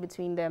anything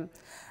between them.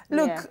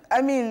 Look,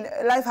 I mean,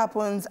 life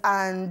happens,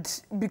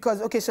 and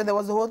because, okay, so there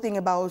was the whole thing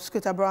about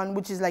Scooter Braun,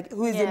 which is like,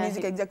 who is the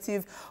music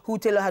executive who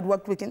Taylor had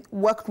worked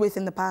with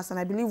in the past, and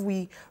I believe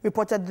we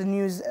reported the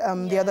news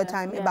the other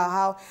time about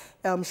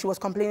how she was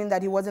complaining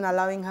that he wasn't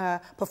allowing her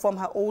perform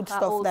her old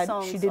stuff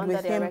that she did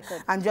with him,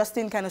 and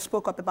Justin kind of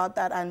spoke up about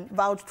that and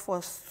vouched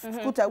for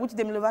Scooter, which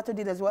Demi Lovato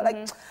did as well.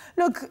 Like,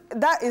 look,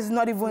 that is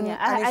not even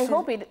an issue. I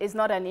hope it is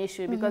not an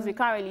issue, because we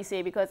can't really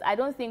say, because I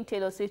don't think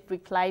Taylor Swift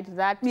replied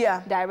that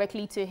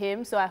directly to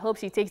him, so I hope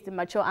she takes the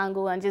mature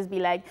angle and just be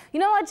like, you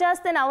know what,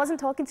 Justin, I wasn't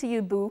talking to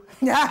you, boo.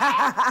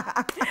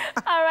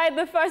 All right,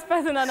 the first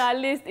person on our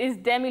list is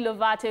Demi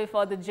Lovato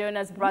for the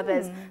Jonas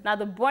Brothers. Now,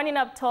 the Burning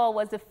Up tour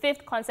was the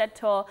 5th concert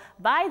tour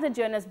by the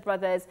Jonas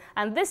Brothers,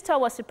 and this tour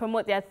was to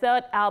promote their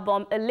 3rd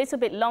album a little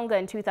bit longer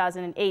in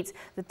 2008.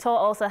 The tour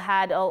also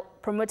had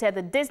promoted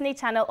the Disney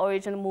Channel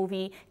original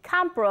movie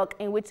Camp Rock,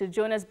 in which the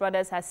Jonas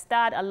Brothers has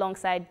starred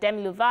alongside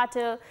Demi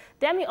Lovato.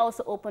 Demi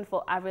also opened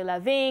for Avril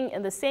Lavigne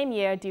in the same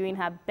year during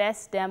her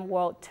Best Damn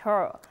World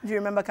tour. Do you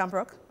remember Camp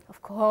Rock?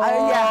 Of course.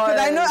 Yeah,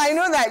 because I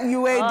know that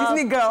you were a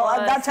Disney girl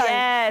at that time.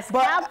 Yes,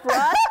 but Camp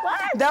Rock.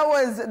 What?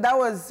 that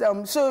was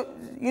so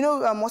you know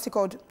what's it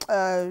called?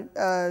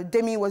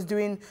 Demi was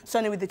doing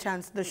Sunny with the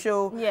Chance, the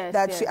show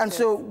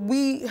so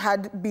we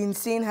had been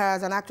seeing her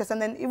as an actress,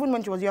 and then even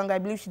when she was younger, I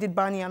believe she did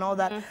Barney and all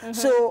that.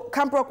 So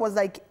Camp Rock was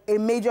like a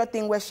major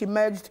thing where she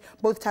merged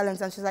both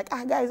talents, and she's like,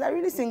 guys, I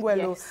really sing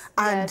well,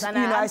 and you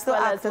know, I still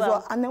act as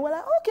well. And then we're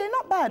like, okay,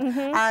 not bad.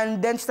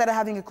 And then she started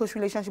having a close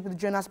relationship with the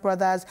Jonas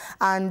Brothers,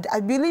 and I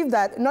believe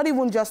that not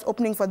even just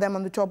opening for them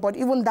on the tour, but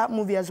even that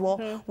movie as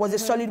well was a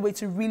solid way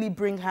to really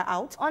bring her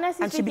out.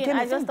 Honestly speaking,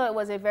 I just thought it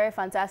was a very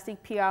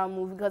fantastic PR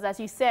move, because as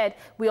you said,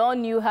 we all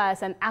knew her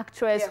as an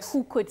actress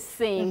who could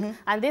sing,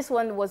 and this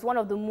one was one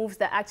of the moves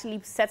that actually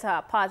set her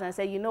apart and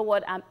said, you know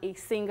what, I'm a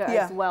singer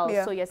as well.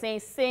 So you're saying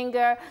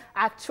singer,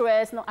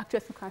 actress, not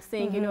actress who can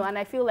sing, you know, and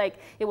I feel like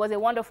it was a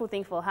wonderful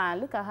thing for her.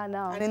 And look at her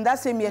now. And in that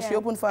same year, she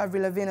opened for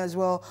Avril Lavigne as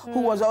well,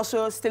 who was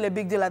also still a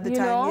big deal at the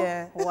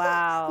time.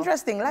 Wow.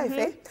 Interesting life,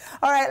 eh?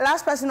 All right,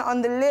 last person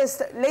on the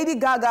list, Lady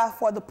Gaga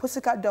for the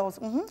Pussycat Dolls.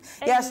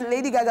 Yes,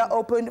 Lady Gaga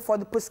opened for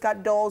the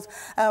Pussycat Dolls.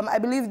 I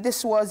believe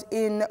this was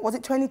in, was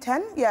it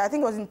 2010? Yeah, I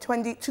think it was in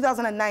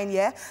 2009,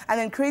 yeah. And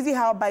then crazy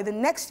how by the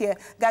next year,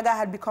 Gaga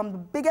had become the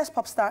biggest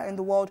pop star in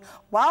the world,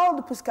 while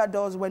the Pussycat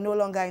Dolls were no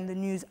longer in the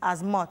news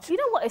as much. You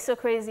know what is so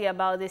crazy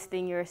about this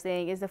thing you're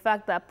saying is the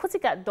fact that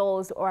Pussycat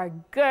Dolls are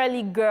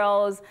girly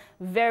girls,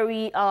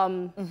 very,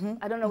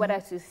 I don't know whether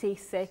to say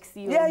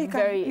sexy or you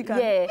can.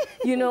 Yeah,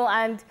 you know,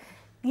 and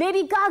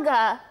Lady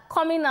Gaga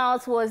coming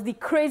out was the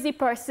crazy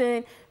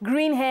person,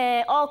 green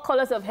hair, all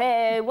colors of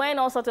hair, wearing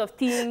all sorts of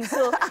things.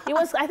 So it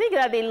was, I think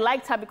that they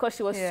liked her because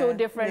she was so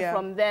different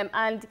from them.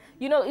 And,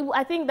 you know,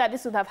 I think that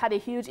this would have had a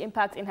huge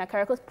impact in her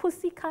career, because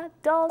Pussycat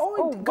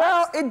Dolls,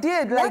 girl, it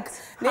did. Like,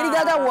 Lady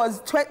Gaga was,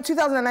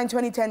 2009,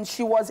 2010,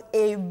 she was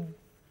a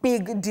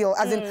big deal,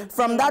 as in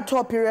from that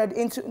tour period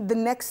into the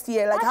next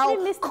year, like how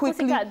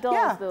quickly.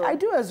 Dolls, though. I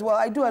do as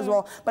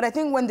well. But I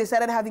think when they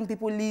started having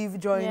people leave,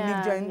 join,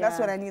 that's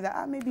when I knew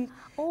that maybe.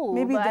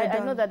 Maybe I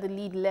know that the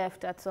lead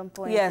left at some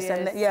point. Yes,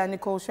 and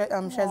Nicole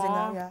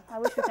Scherzinger. I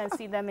wish we can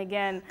see them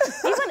again.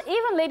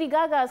 Even Lady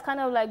Gaga has kind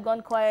of like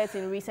gone quiet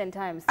in recent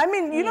times. I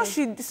mean, you know,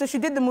 she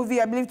did the movie,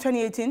 I believe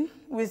 2018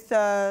 with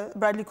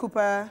Bradley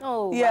Cooper.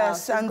 Oh,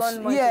 yes, wow. She's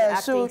gone more to the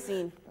acting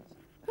scene.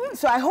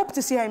 So I hope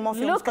to see her in more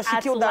films, because she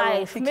killed that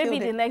role. Maybe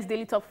the next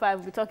Daily Top 5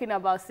 will be talking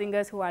about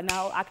singers who are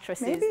now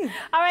actresses. Maybe.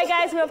 All right,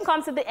 guys, we have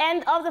come to the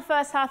end of the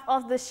first half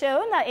of the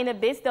show. Now, in a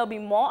bit, there'll be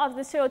more of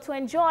the show to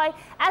enjoy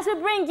as we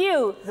bring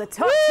you the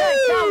Top 10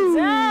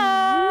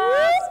 Countdown.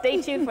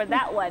 Stay tuned for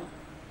that one.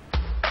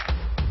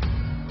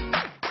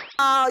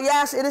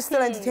 Yes, it is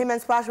still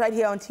Entertainment Splash right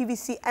here on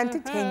TVC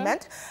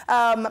Entertainment.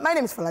 My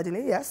name is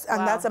Faladile, yes,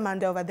 and that's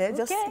Amanda over there,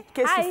 just in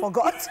case you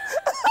forgot.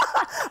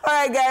 All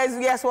right, guys,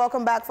 yes,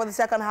 welcome back for the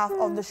second half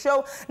of the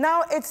show.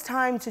 Now it's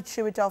time to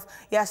chew it off.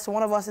 Yes,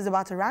 one of us is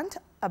about to rant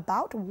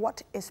about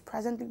what is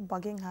presently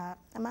bugging her.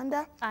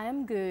 Amanda? I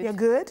am good. You're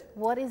good?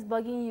 What is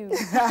bugging you?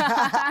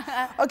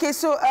 Okay,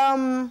 so,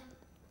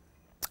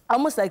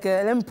 almost like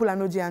let me pull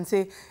an OG and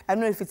say, I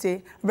don't know if it's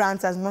a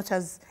rant as much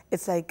as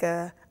it's like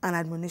an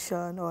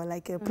admonition or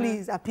like a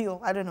please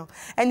appeal, I don't know.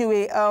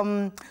 Anyway,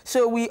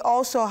 so we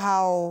all saw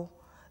how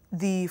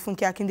the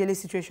Funke Akindele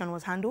situation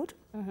was handled.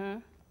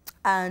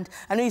 And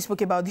I know you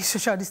spoke about the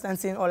social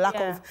distancing or lack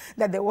of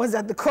that there was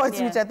at the court,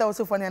 which I thought was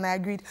so funny, and I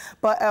agreed.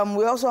 But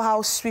we also saw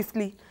how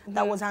swiftly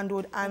that was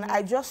handled. And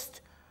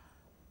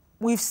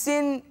we've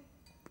seen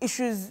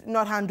issues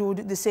not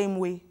handled the same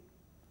way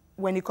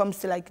when it comes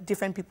to like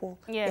different people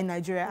in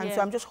Nigeria. And so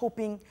I'm just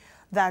hoping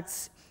that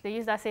they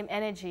use that same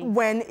energy.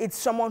 When it's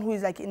someone who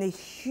is like in a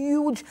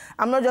huge,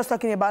 I'm not just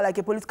talking about like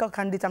a political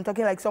candidate, I'm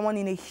talking like someone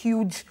in a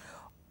huge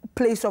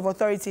place of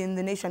authority in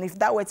the nation. If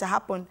that were to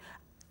happen,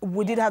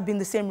 would it have been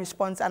the same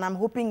response? And I'm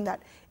hoping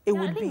that it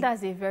would be. I think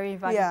that's a very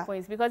valid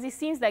point, because it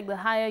seems like the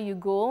higher you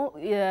go,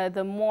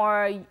 the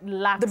more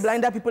lax. The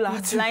blinder people are.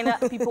 The blinder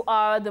people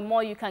are, the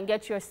more you can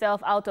get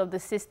yourself out of the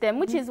system,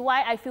 which is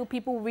why I feel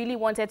people really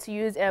wanted to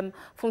use Funke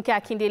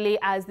Akindele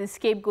as the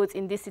scapegoat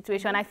in this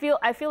situation. I feel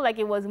like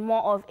it was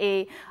more of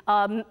a,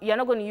 you're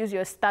not going to use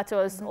your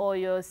status or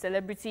your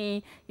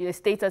celebrity, your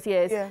status,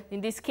 in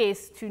this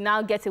case, to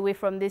now get away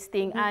from this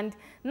thing. And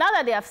now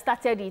that they have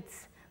started it,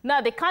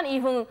 now they can't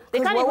even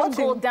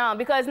go down,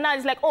 because now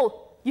it's like,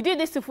 oh, you did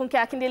this to Funke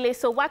Akindele,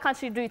 so why can't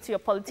you do it to your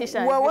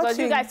politicians? Because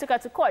you guys took her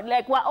to court.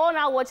 Like, we're all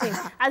now watching.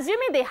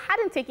 Assuming they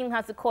hadn't taken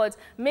her to court,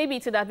 maybe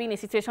it would have been a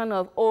situation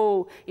of,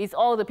 oh, it's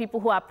all the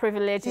people who are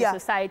privileged in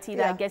society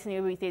that are getting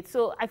away with it.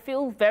 So I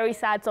feel very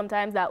sad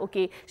sometimes that,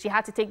 okay, she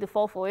had to take the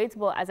fall for it.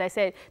 But as I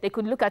said, they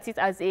could look at it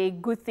as a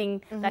good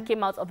thing that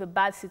came out of a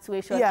bad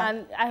situation.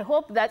 And I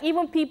hope that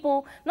even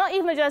people, not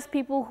even just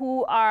people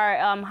who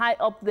are high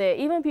up there,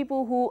 even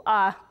people who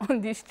are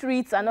on the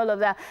streets and all of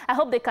that, I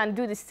hope they can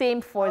do the same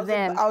for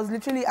them. I was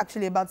literally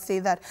actually about to say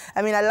that.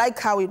 I mean, I like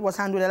how it was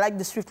handled. I like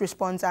the swift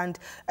response, and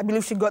I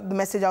believe she got the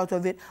message out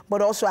of it.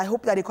 But also, I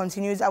hope that it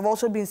continues. I've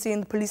also been seeing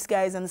the police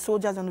guys and the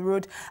soldiers on the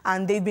road,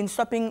 and they've been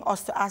stopping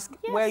us to ask,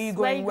 where are you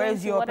going?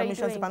 Where's your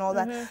permission slip and all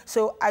that?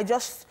 So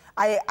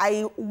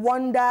I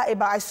wonder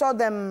about, I saw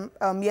them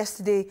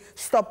yesterday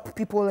stop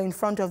people in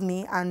front of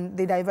me, and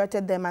they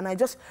diverted them, and I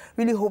just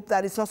really hope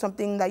that it's not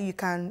something that you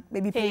can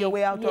maybe pay your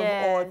way out of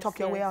or talk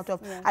your way out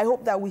of. I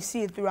hope that we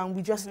see it through, and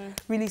we just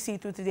really see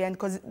it through to the end,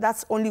 because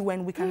that's only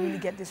when we can really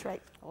get this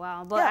right.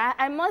 Wow, but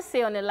I must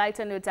say, on a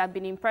lighter note, I've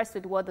been impressed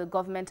with what the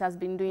government has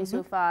been doing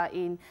so far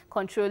in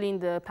controlling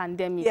the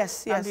pandemic.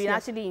 I've been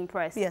actually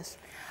impressed.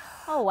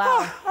 Oh,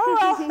 wow. Oh,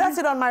 well, that's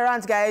it on my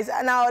rant, guys.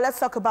 Now, let's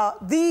talk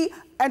about the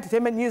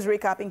entertainment news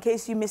recap. In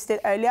case you missed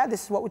it earlier,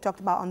 this is what we talked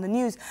about on the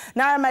news.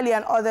 Naira Marley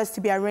and others to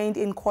be arraigned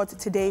in court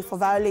today for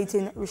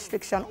violating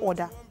restriction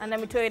order. And then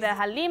we told you that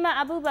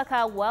Halima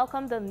Abubakar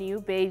welcomed the new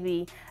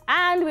baby.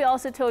 And we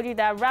also told you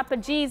that rapper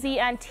Jeezy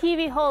and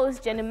TV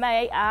host Jenny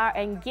May are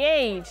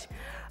engaged.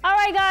 All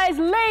right, guys,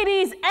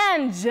 ladies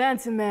and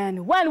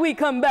gentlemen, when we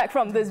come back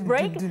from this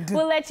break,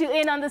 we'll let you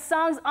in on the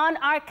songs on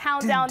our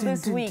countdown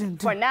this week.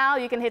 For now,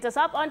 you can hit us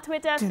up on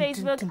Twitter,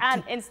 Facebook,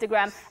 and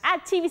Instagram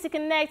at TVC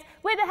Connect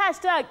with the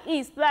hashtag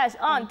eSplash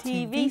on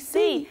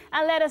TVC,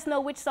 and let us know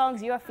which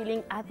songs you're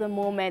feeling at the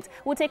moment.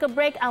 We'll take a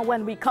break, and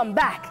when we come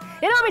back,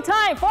 it'll be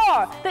time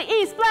for the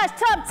eSplash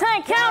Top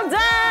 10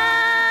 Countdown.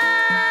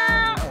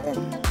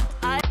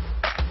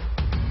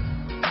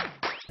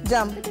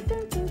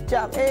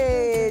 Jam,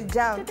 hey,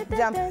 jam.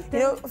 You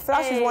know,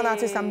 Flash is one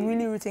artist I'm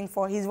really rooting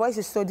for. His voice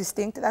is so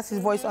distinct. That's his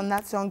voice on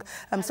that song.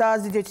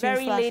 Sarah's DJ Tunes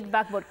Very Flash. laid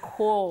back but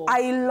cool.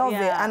 I love it,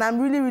 and I'm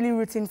really, really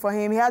rooting for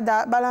him. He had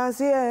that balance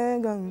here.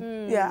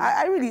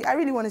 I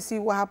really want to see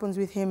what happens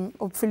with him,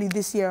 hopefully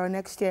this year or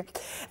next year.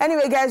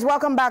 Anyway, guys,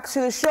 welcome back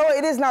to the show.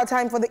 It is now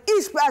time for the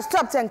eSplash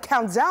Top 10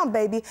 Countdown,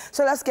 baby.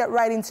 So let's get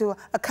right into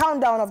a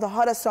countdown of the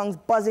hottest songs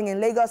buzzing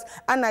in Lagos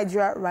and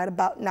Nigeria right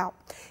about now.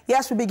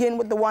 Yes, we begin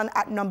with the one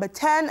at number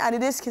 10, and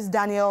it is Kiss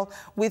Daniel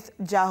with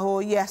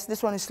Jaho. Yes,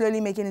 this one is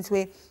slowly making its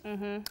way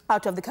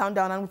out of the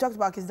countdown, and we talked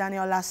about Kiss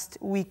Daniel last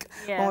week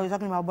when we were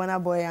talking about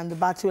Burna Boy and the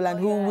battle, and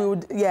who we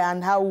would,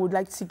 and how we would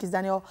like to see Kiss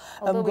Daniel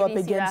go up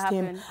against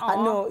him.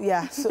 No,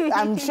 so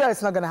I'm sure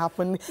it's not going to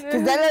happen.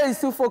 Kiss Daniel is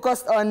too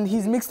focused on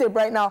his mixtape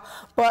right now,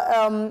 but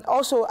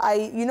also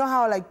you know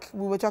how like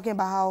we were talking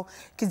about how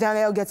Kiss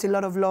Daniel gets a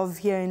lot of love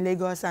here in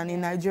Lagos and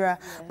in Nigeria,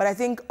 but I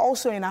think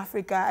also in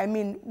Africa. I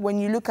mean, when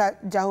you look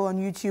at Jaho on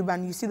YouTube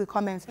and you see the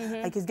comments,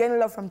 like he's getting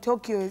love from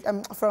Tokyo,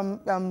 from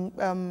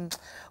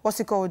what's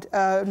it called,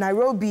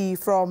 Nairobi,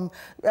 from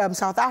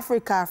South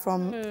Africa,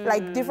 from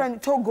like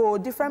different Togo,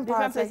 different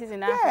parts. Places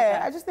in Africa.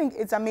 Yeah, I just think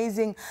it's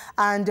amazing,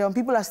 and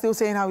people are still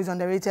saying how he's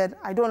underrated.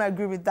 I don't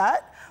agree with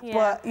that,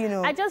 but you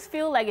know. I just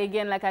feel like,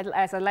 again, like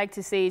as I like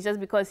to say, just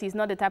because he's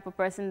not the type of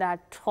person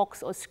that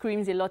talks or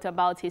screams a lot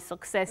about his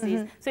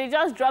successes. So he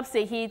just drops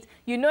a hit,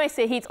 you know it's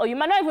a hit, or you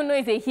might not even know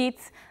it's a hit,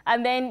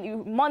 and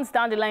then months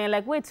down the line, you're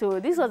like, wait, so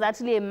this was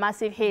actually a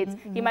massive hit.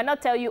 He might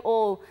not tell you,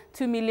 oh,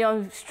 2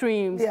 million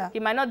streams. He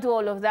might not do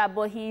all of that,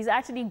 but he's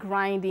actually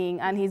grinding,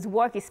 and his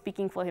work is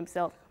speaking for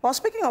himself. Well,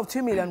 speaking of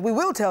 2 million, we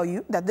will tell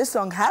you that this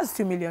song has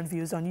 2 million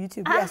views on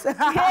YouTube. Yes.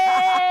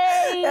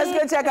 Hey! Let's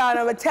go check out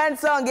number 10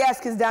 song. Yes,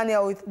 Kiss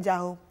Daniel with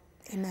Jaho.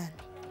 Amen.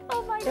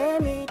 Oh my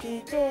God.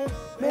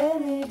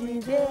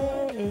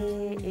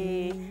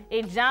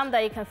 A jam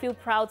that you can feel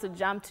proud to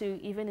jam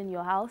to, even in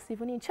your house,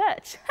 even in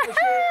church.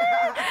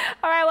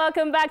 All right,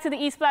 welcome back to the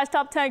eSplash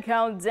Top 10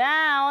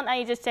 Countdown. And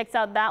you just checked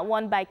out that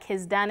one by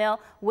Kiss Daniel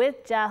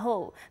with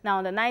Jaho. Now,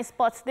 on the 9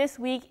 spots this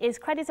week is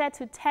credited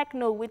to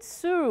Techno with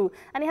Suru.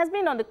 And it has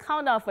been on the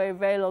countdown for a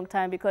very long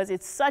time because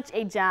it's such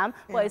a jam,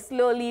 but it's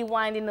slowly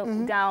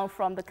winding down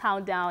from the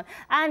countdown.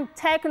 And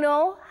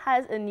Techno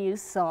has a new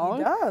song.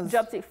 He does.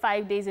 Dropped it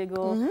 5 days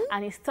ago,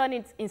 and he's turned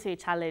it into a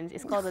challenge.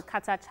 It's called the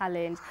Kata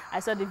Challenge.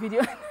 I saw the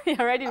video.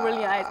 You're already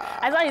rolling your eyes.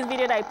 I saw his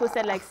video that he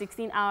posted like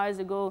 16 hours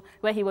ago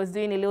where he was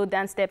doing a little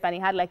dance step and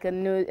he had like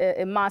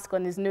a mask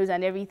on his nose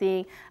and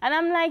everything. And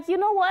I'm like, you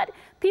know what?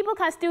 People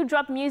can still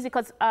drop music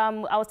because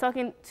I was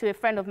talking to a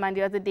friend of mine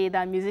the other day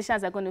that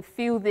musicians are going to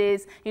feel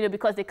this, you know,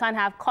 because they can't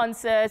have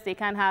concerts, they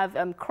can't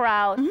have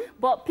crowd.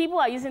 But people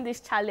are using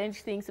these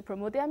challenge things to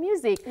promote their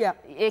music,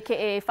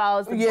 aka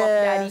Fowls, the Buff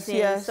Daddy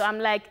thing. So I'm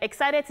like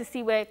excited to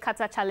see where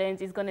Kata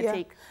Challenge is going to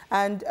take.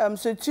 And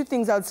so two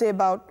things I would say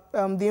about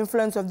the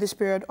influence of this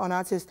period on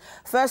artists.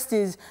 First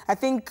is, I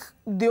think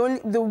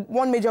the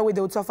one major way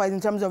they would suffer is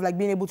in terms of like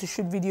being able to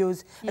shoot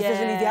videos,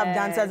 especially if you have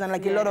dancers and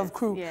like a lot of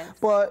crew.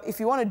 But if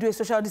you want to do a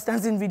social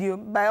distancing video,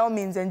 by all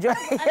means enjoy.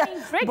 I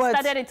mean, Drake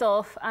started it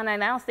off, and I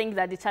now think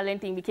that the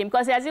challenge thing became,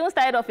 because he has even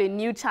started off a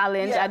new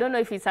challenge. I don't know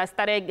if it has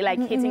started like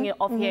hitting it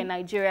off here in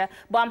Nigeria,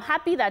 but I'm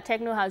happy that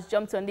Techno has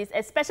jumped on this,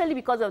 especially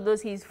because of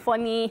those his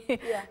funny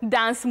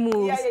dance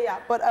moves.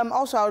 But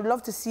also I would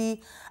love to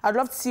see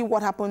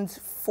what happens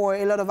for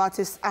a lot of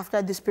artists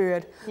after this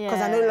period,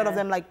 because I know a lot of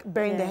them like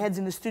burying their heads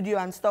in the studio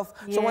and stuff.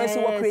 So I want to see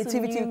what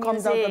creativity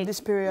comes out of this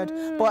period.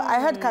 But I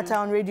heard Kata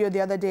on radio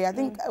the other day. I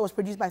think it was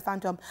produced by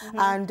Phantom,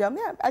 and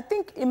yeah, I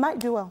think it might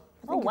do well.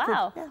 Oh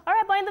wow! All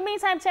right, but in the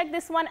meantime, check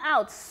this one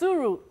out: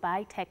 Suru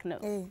by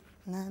Techno.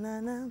 Na, na,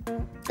 na.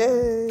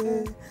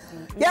 Hey.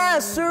 Yeah,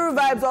 Suru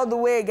vibes all the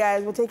way,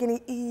 guys. We're taking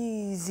it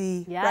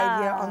easy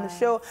right here on the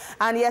show.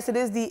 And yes, it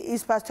is the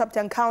East Pass Top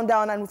 10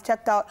 Countdown, and we've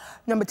checked out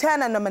number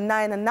 10 and number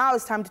 9, and now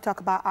it's time to talk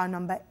about our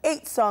number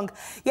 8 song.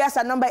 Yes,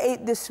 at number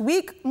 8 this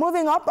week,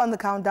 moving up on the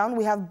countdown,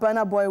 we have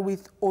Burna Boy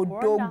with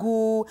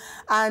Odogu,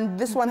 and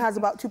this one has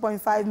about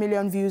 2.5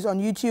 million views on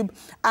YouTube.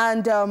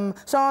 And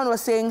someone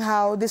was saying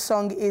how this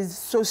song is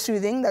so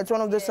soothing. That's one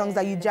of those songs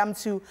that you jam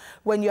to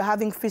when you're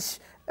having fish,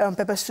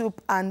 pepper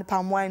soup and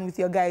palm wine with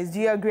your guys. Do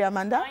you agree,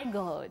 Amanda? My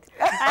God.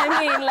 I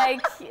mean,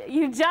 like,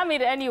 you jam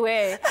it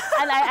anywhere.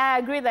 And I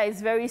agree that it's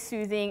very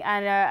soothing.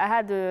 And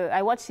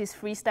I watched his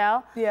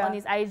freestyle on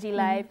his IG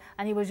Live,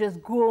 and he was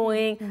just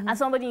going. And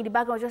somebody in the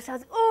background just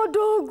shouts,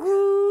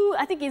 Odogu.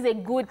 I think it's a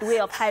good way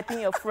of hyping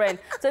your friend.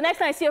 So next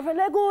time I see your friend,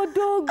 like,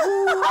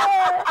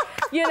 Odogu.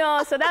 You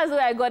know, so that's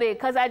where I got it.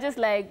 Because I just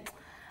like...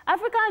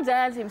 African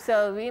Giant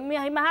himself, he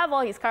might have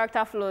all his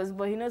character flaws,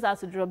 but he knows how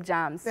to drop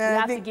jams. You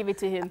have to give it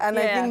to him. And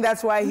I think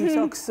that's why he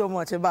talks so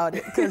much about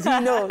it, because he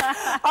knows.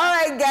 All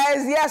right,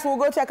 guys, yes, we'll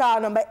go check out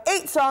our number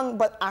 8 song,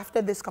 but after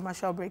this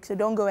commercial break, so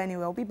don't go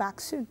anywhere. We'll be back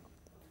soon.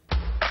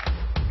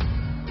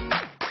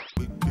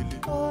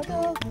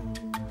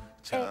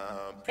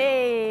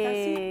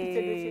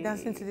 Hey.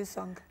 Dancing to this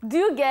song. Do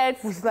you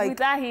get with like,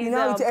 that his, you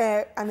know,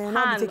 and then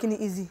not be taking it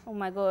easy. Oh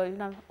my God. You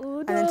know,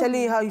 and then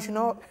telling you how you should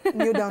not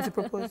kneel down to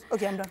propose.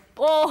 Okay, I'm done.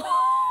 Oh.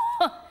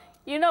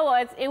 You know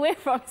what? Away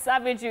from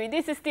savagery,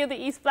 this is still the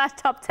East Splash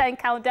Top 10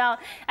 Countdown.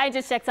 I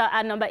just checked out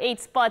our number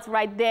 8 spot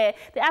right there.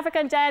 The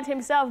African Giant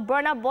himself,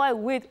 Burna Boy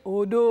with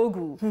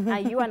Odogu.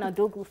 And you are an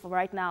Odogu for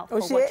right now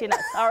for watching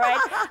us, all right?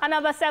 Our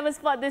number 7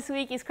 spot this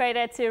week is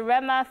credited to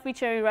Rema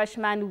featuring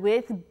Rushman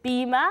with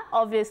Bima.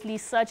 Obviously,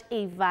 such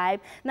a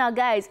vibe. Now,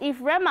 guys,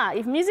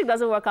 if music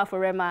doesn't work out for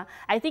Rema,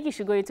 I think he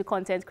should go into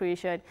content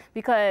creation,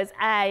 because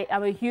I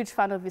am a huge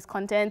fan of his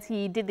content.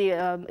 He did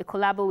a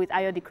collabo with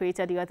Ayo the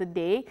Creator the other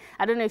day.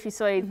 I don't know if you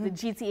saw it, the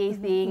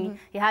GTA thing.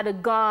 He had a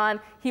gun.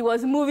 He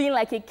was moving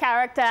like a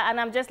character, and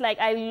I'm just like,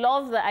 I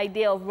love the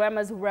idea of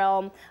Rema's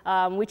realm,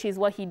 which is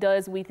what he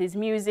does with his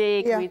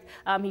music. With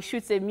he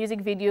shoots a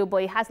music video,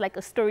 but he has like a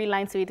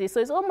storyline to it.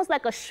 So it's almost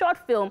like a short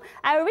film.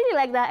 I really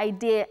like that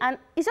idea, and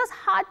it's just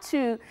hard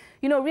to,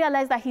 you know,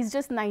 realize that he's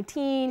just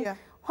 19.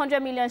 100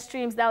 million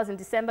streams, that was in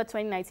December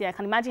 2019. I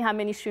can imagine how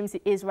many streams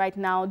it is right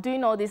now,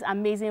 doing all this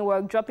amazing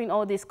work, dropping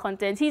all this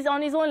content. He's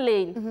on his own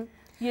lane.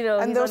 You know,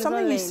 and there was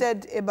something you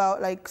said about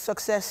like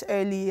success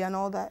early and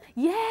all that.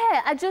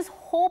 Yeah, I just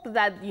hope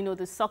that, you know,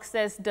 the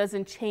success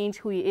doesn't change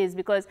who he is,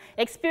 because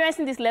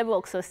experiencing this level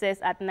of success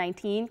at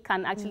 19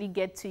 can actually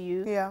get to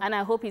you. And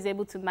I hope he's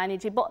able to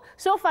manage it. But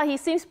so far, he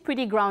seems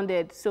pretty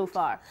grounded so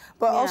far.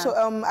 But also,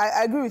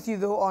 I agree with you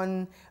though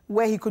on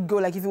where he could go,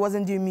 like if he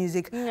wasn't doing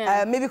music,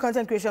 maybe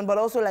content creation, but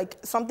also like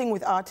something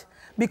with art,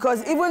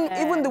 because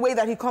even the way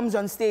that he comes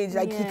on stage,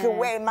 like he can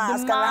wear a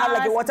mask and have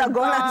like a water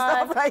gun and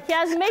stuff. Like he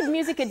has made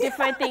music a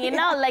different thing, and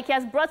now like he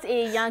has brought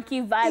a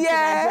Yankee vibe to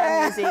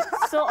Nigerian music.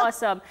 So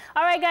awesome!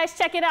 All right, guys,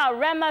 check it out.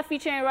 Rema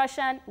featuring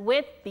Russian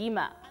with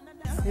Bima.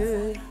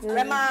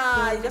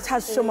 Rema just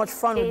has so much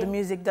fun with the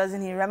music,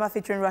 doesn't he? Rema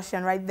featuring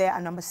Russian right there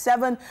at number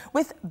 7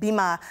 with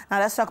Bima. Now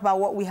let's talk about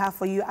what we have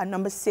for you at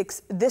number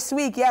 6 this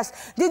week.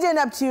 Yes, DJ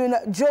Neptune,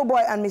 Joe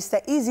Boy and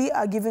Mr. Easy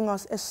are giving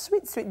us a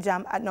sweet, sweet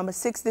jam at number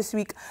 6 this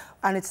week,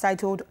 and it's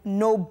titled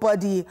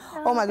Nobody.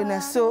 Oh my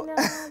goodness. So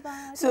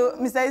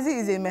Mr. Easy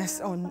is a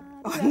mess on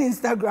on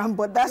Instagram,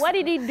 but that's... What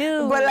did he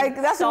do? But like,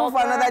 that's for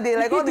another day,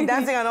 like all the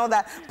dancing and all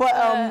that. But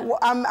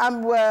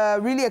I'm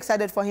really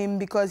excited for him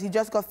because he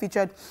just got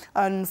featured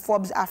on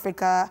Forbes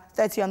Africa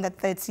 30 Under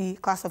 30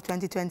 class of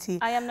 2020.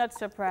 I am not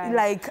surprised.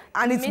 Like,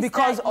 and it's Mr.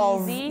 because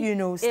of, Easy you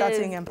know,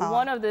 starting Empower.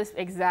 One of those,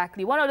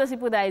 exactly, one of those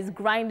people that is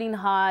grinding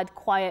hard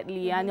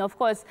quietly. And of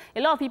course,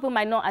 a lot of people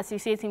might not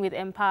associate him with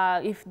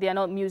Empower if they are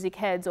not music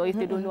heads or if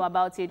they don't know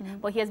about it.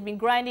 But he has been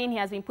grinding, he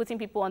has been putting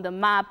people on the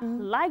map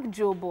like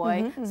Joe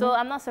Boy. So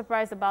I'm not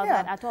surprised about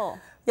that at all.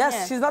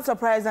 Yes, she's not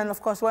surprised, and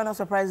of course we're not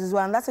surprised as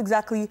well. And that's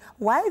exactly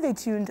why they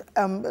teamed.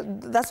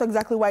 That's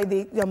exactly why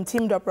they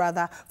teamed up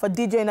rather for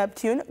DJ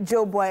Neptune,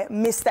 Joe Boy,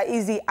 Mr.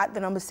 Easy at the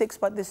number 6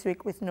 spot this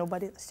week with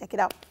Nobody. Let's check it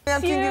out.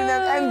 Neptune giving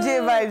them MJ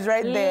vibes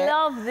right there.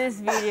 Love this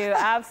video.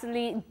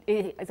 Absolutely,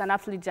 it's an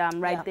absolute jam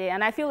right there.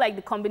 And I feel like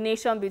the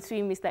combination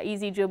between Mr.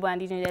 Easy, Joe Boy,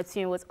 and DJ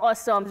Neptune was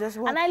awesome.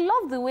 And I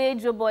love the way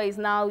Joe Boy is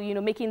now, you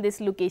know, making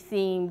this look a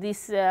theme.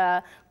 This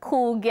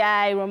cool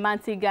guy,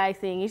 romantic guy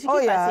thing. You should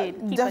keep at it.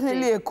 Keep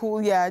definitely at it. a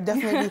cool. Yeah,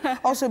 definitely.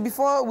 Also,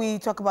 before we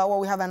talk about what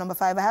we have at number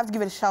 5, I have to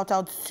give a shout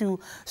out to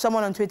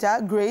someone on Twitter,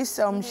 Grace.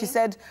 She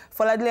said,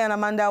 Foladile and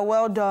Amanda,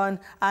 well done,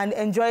 and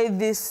enjoy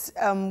this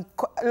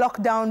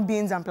lockdown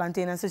beans and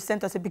plantain. And so she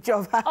sent us a picture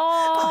of her.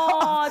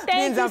 Oh,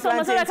 thank you so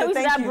much. So that's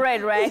that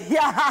bread, right?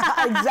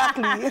 Yeah,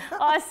 exactly.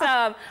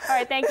 Awesome. All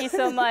right, thank you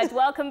so much.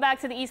 Welcome back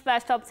to the East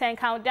Splash Top 10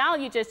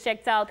 Countdown. You just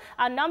checked out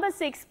our number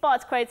 6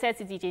 spots credited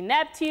to DJ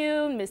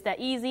Neptune, Mr.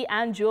 Easy,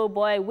 and Joe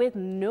Boy with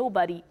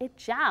Nobody, a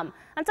jam.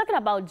 I'm talking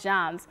about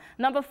jams.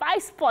 Number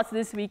 5 spot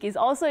this week is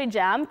also a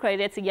jam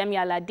credited to Yemi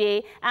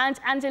Alade and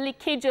Angelique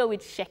Kidjo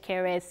with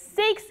Shekere.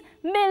 6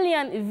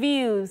 million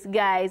views,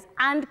 guys,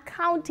 and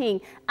counting.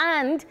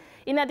 And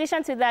in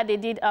addition to that, they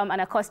did an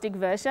acoustic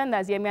version.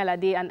 That's Yemi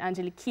Alade and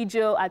Angelique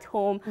Kidjo at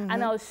home.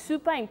 And I was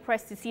super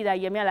impressed to see that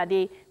Yemi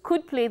Alade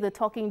could play the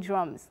talking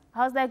drums.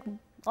 I was like,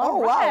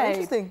 wow,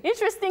 interesting.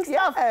 Interesting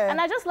stuff.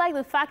 And I just like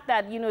the fact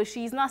that, you know,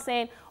 she's not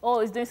saying, oh,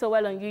 it's doing so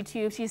well on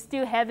YouTube. She's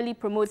still heavily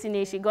promoting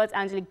it. She got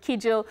Angelique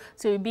Kidjo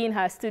to be in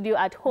her studio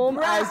at home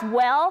as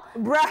well.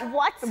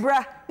 What?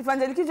 If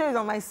Angelique Kidjo is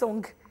on my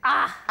song,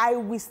 I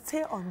will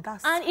stay on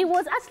that song. And it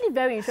was actually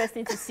very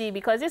interesting to see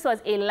because this was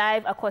a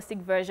live acoustic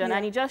version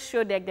and it just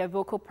showed like their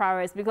vocal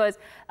prowess because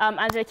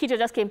Angelique Kidjo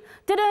just came,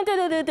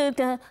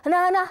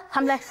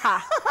 I'm like,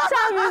 sound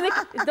music.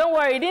 Don't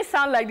worry, it didn't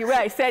sound like the way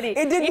I said it.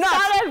 It did not.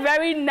 It sounded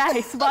very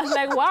nice, but I was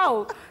like,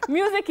 wow,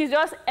 music is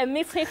just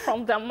emitting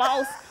from the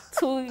mouth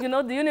to, you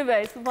know, the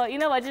universe. But you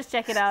know what, just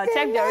check it out.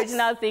 Check the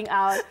original thing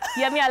out.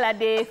 Yemi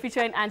Alade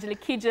featuring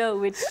Angelique Kidjo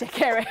with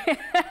Shekere.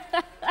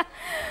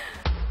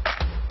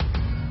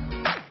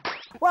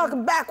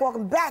 Welcome back,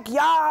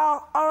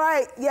 y'all. All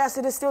right, yes,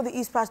 it is still the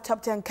East Splash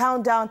Top 10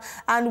 Countdown,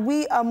 and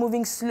we are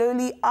moving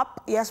slowly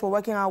up. Yes, we're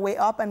working our way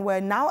up, and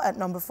we're now at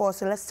number 4,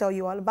 so let's tell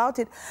you all about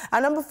it.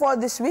 At number 4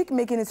 this week,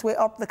 making its way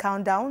up the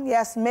countdown,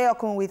 yes,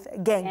 Mayokun with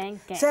Gang.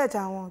 Say it,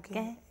 I want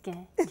Gang.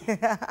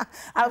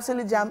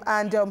 Absolute jam.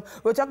 And we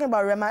were talking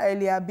about Rema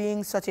earlier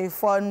being such a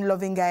fun,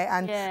 loving guy,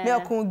 and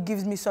Mayokun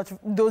gives me such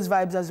those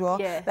vibes as well.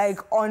 Like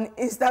on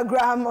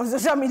Instagram, on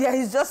social media,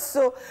 he's just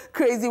so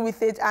crazy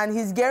with it, and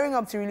he's gearing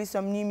up to release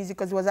some new music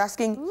because he was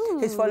asking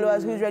his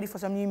followers who's ready for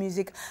some new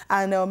music,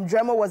 and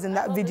Dremo was in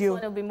that video.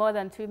 This one will be more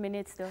than 2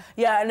 minutes though.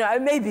 Yeah, no,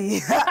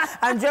 maybe.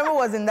 And Dremo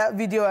was in that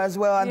video as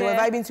well, and they were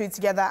vibing to it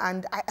together,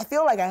 and I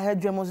feel like I heard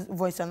Dremo's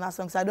voice on that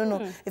song, so I don't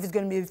know if it's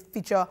going to be a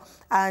feature,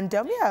 and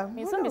yeah.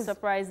 It's going to be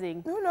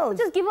surprising. Who knows?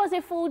 Just give us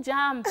a full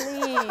jam,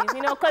 please.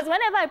 You know, because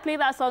whenever I play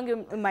that song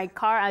in my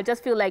car, I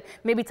just feel like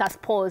maybe it has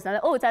paused. And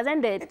like, oh, it has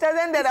ended. It has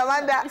ended,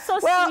 Amanda. It's so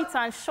sweet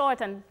and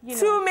short and, you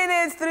know. 2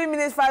 minutes, 3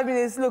 minutes, 5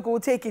 minutes. Look, we'll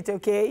take it,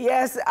 okay?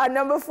 Yes, at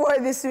number 4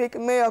 this week,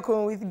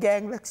 Mayokun with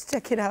Gang. Let's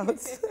check it out.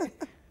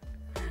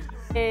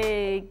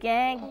 Hey,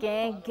 gang,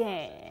 gang,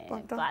 gang.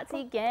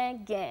 Party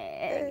gang,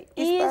 gang.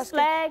 East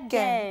Flag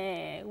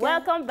gang.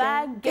 Welcome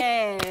back,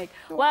 gang.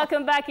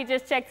 Welcome back. You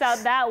just checked out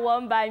that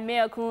one by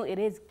Mayokun. It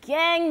is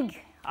Gang.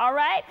 All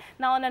right.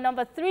 Now on the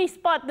number 3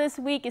 spot this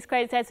week is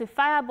credited to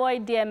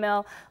Fireboy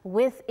DML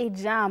with a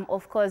jam,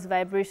 of course,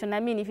 Vibration. I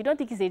mean, if you don't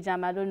think it's a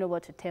jam, I don't know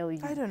what to tell you.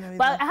 I don't know either.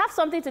 But I have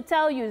something to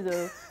tell you,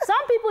 though.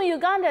 Some people in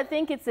Uganda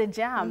think it's a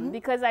jam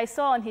because I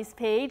saw on his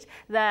page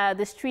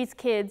the street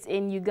kids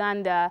in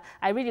Uganda.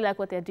 I really like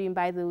what they're doing,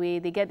 by the way.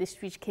 They get the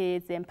street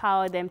kids, they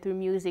empower them through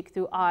music,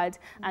 through art.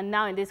 And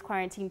now in this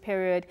quarantine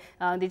period,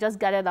 they just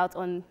gathered out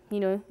on, you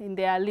know, in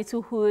their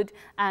little hood,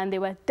 and they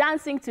were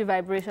dancing to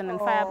Vibration, and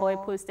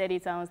Fireboy posted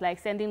it. I was like,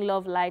 sending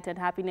love, light, and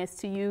happiness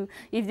to you.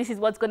 If this is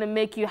what's going to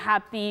make you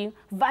happy,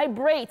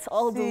 vibrate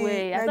all the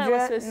way. I thought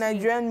it was so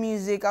Nigerian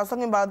music. I was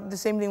talking about the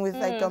same thing with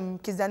like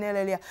Kiss Daniel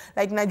earlier.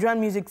 Like Nigerian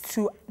music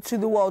to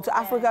the world, to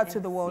Africa, to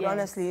the world.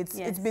 Honestly,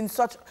 it's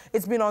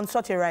been on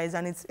such a rise,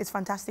 and it's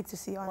fantastic to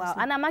see. Honestly. Wow,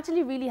 and I'm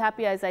actually really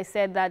happy, as I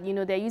said, that you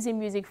know they're using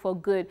music for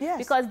good.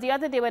 Because the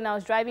other day when I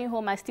was driving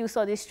home, I still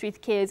saw these street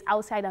kids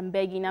outside and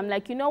begging. I'm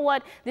like, you know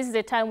what? This is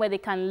a time where they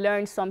can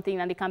learn something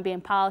and they can be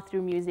empowered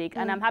through music.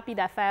 And I'm happy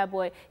that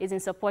Fireboy is in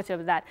support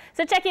of that.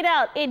 So check it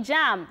out, a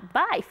jam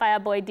by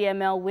Fireboy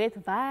DML with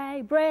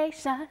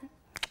Vibration.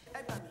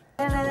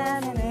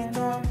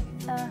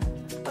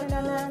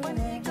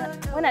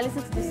 When I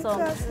listen to this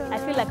song, I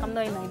feel like I'm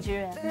not in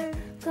Nigeria.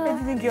 Where do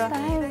you think you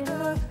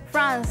are?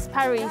 France,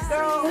 Paris.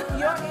 Girl,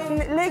 you're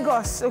in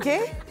Lagos,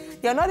 okay?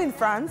 You're not in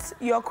France.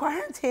 You're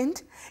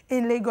quarantined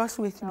in Lagos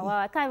with me. Oh, wow,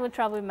 I can't even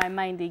travel in my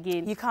mind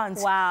again. You can't.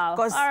 Wow.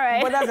 Because all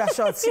right. borders are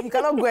short. You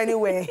cannot go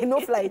anywhere. No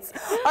flights.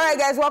 All right,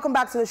 guys, welcome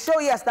back to the show.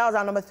 Yes, that was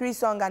our number 3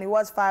 song, and it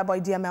was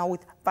Fireboy DML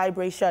with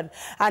Vibration.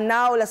 And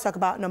now let's talk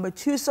about number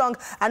 2 song.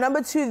 And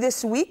number 2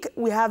 this week,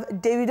 we have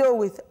Davido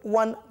with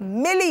 1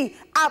 Milli.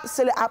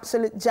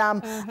 Absolute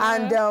jam.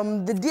 And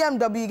the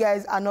DMW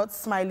guys are not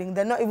smiling.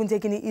 They're not even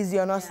taking it easy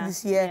on us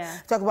this year. Yeah.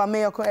 Talk about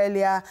Mayoko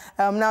earlier.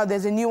 Now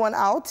there's a new one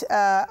out,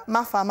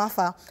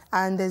 Mafa.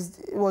 And there's,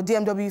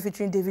 DMW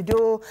featuring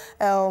Davido,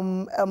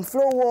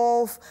 Flo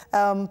Wolf,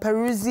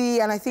 Peruzzi,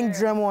 and I think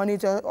Dremo on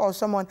it or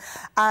someone.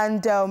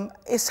 And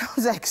it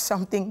sounds like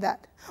something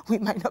that we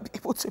might not be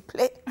able to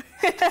play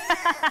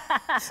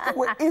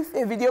if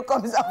a video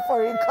comes out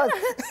for it, because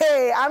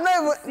hey, I'm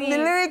not even, the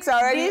lyrics are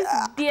already this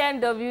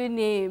DMW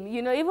name,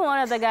 you know, even one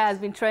of the guys has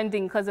been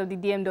trending because of the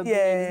DMW name.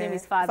 His name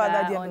is Father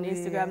on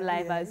Instagram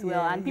Live as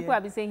well, and people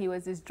have been saying he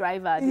was this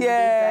driver.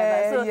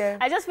 So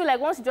I just feel like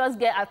once you just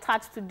get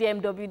attached to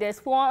DMW,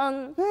 there's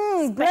one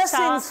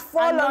blessings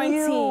fall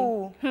anointing.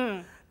 on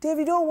you.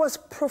 Davido was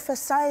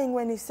prophesying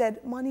when he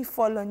said, money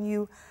fall on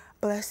you,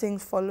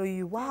 blessings follow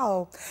you.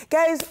 Wow.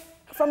 Guys,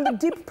 from the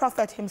deep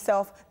prophet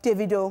himself,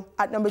 Davido,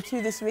 at number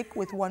 2 this week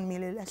with 1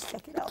 million. Let's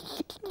check it out.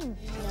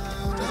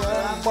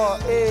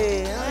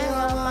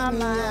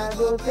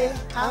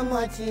 How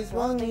much is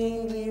 1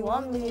 million?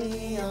 $1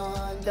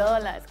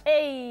 million.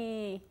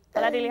 Hey,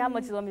 Oladele, how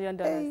much is $1 million?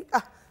 Hey.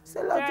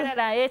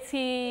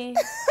 380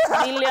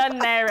 million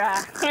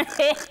naira.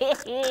 If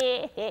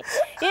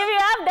you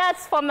have that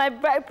for my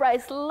bride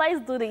price,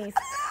 let's do this.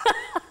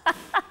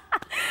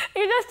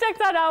 You just checked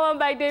out that one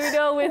by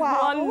Davido with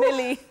 1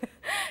 million.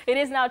 It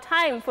is now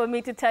time for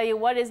me to tell you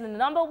what is the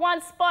number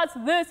 1 spot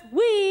this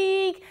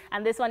week.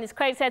 And this one is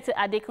credited to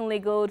Adekunle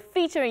Gold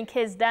featuring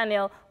Kiss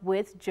Daniel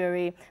with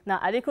Jury. Now,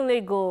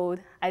 Adekunle Gold,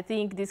 I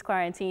think this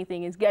quarantine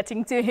thing is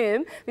getting to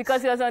him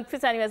because he was on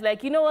Twitter and he was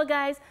like, you know what,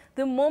 guys?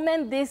 The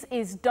moment this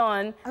is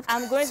done,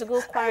 I'm going to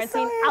go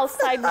quarantine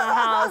outside my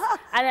house.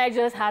 And I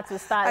just had to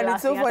start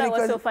laughing. I thought it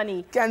was so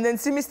funny. And then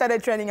Simi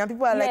started trending and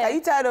people are like, are you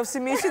tired of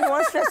Simi? She's the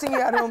one stressing you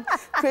at home.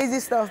 Crazy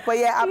stuff. But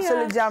yeah,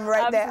 absolute jam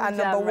right there at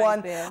number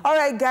 1. All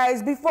right,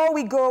 guys, before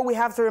we go, we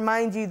have to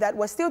remind you that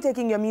we're still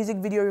taking your music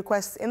video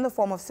requests in the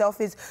form of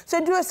selfies. So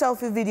do a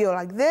selfie video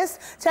like this,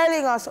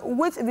 telling us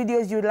which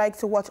videos you'd like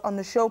to watch on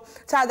the show.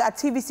 Tag at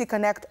TVC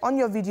Connect on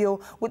your video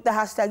with the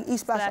hashtag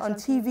eSplash on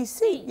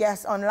TVC.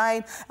 Yes,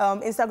 online,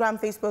 Instagram,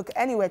 Facebook,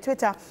 anywhere,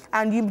 Twitter.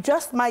 And you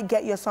just might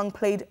get your song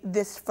played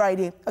this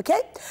Friday,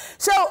 okay?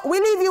 So we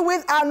leave you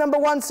with our number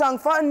 1 song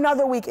for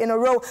another week in a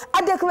row.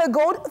 Adekunle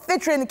Gold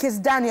featuring Kiss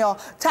Daniel,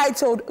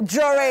 titled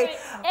Jore.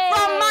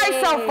 From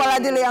myself,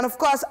 Oladele, and of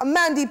course,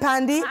 Mandy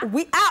Pandy.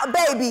 We out,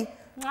 baby.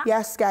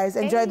 Yes, guys,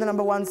 enjoy the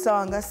number 1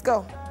 song. Let's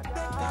go.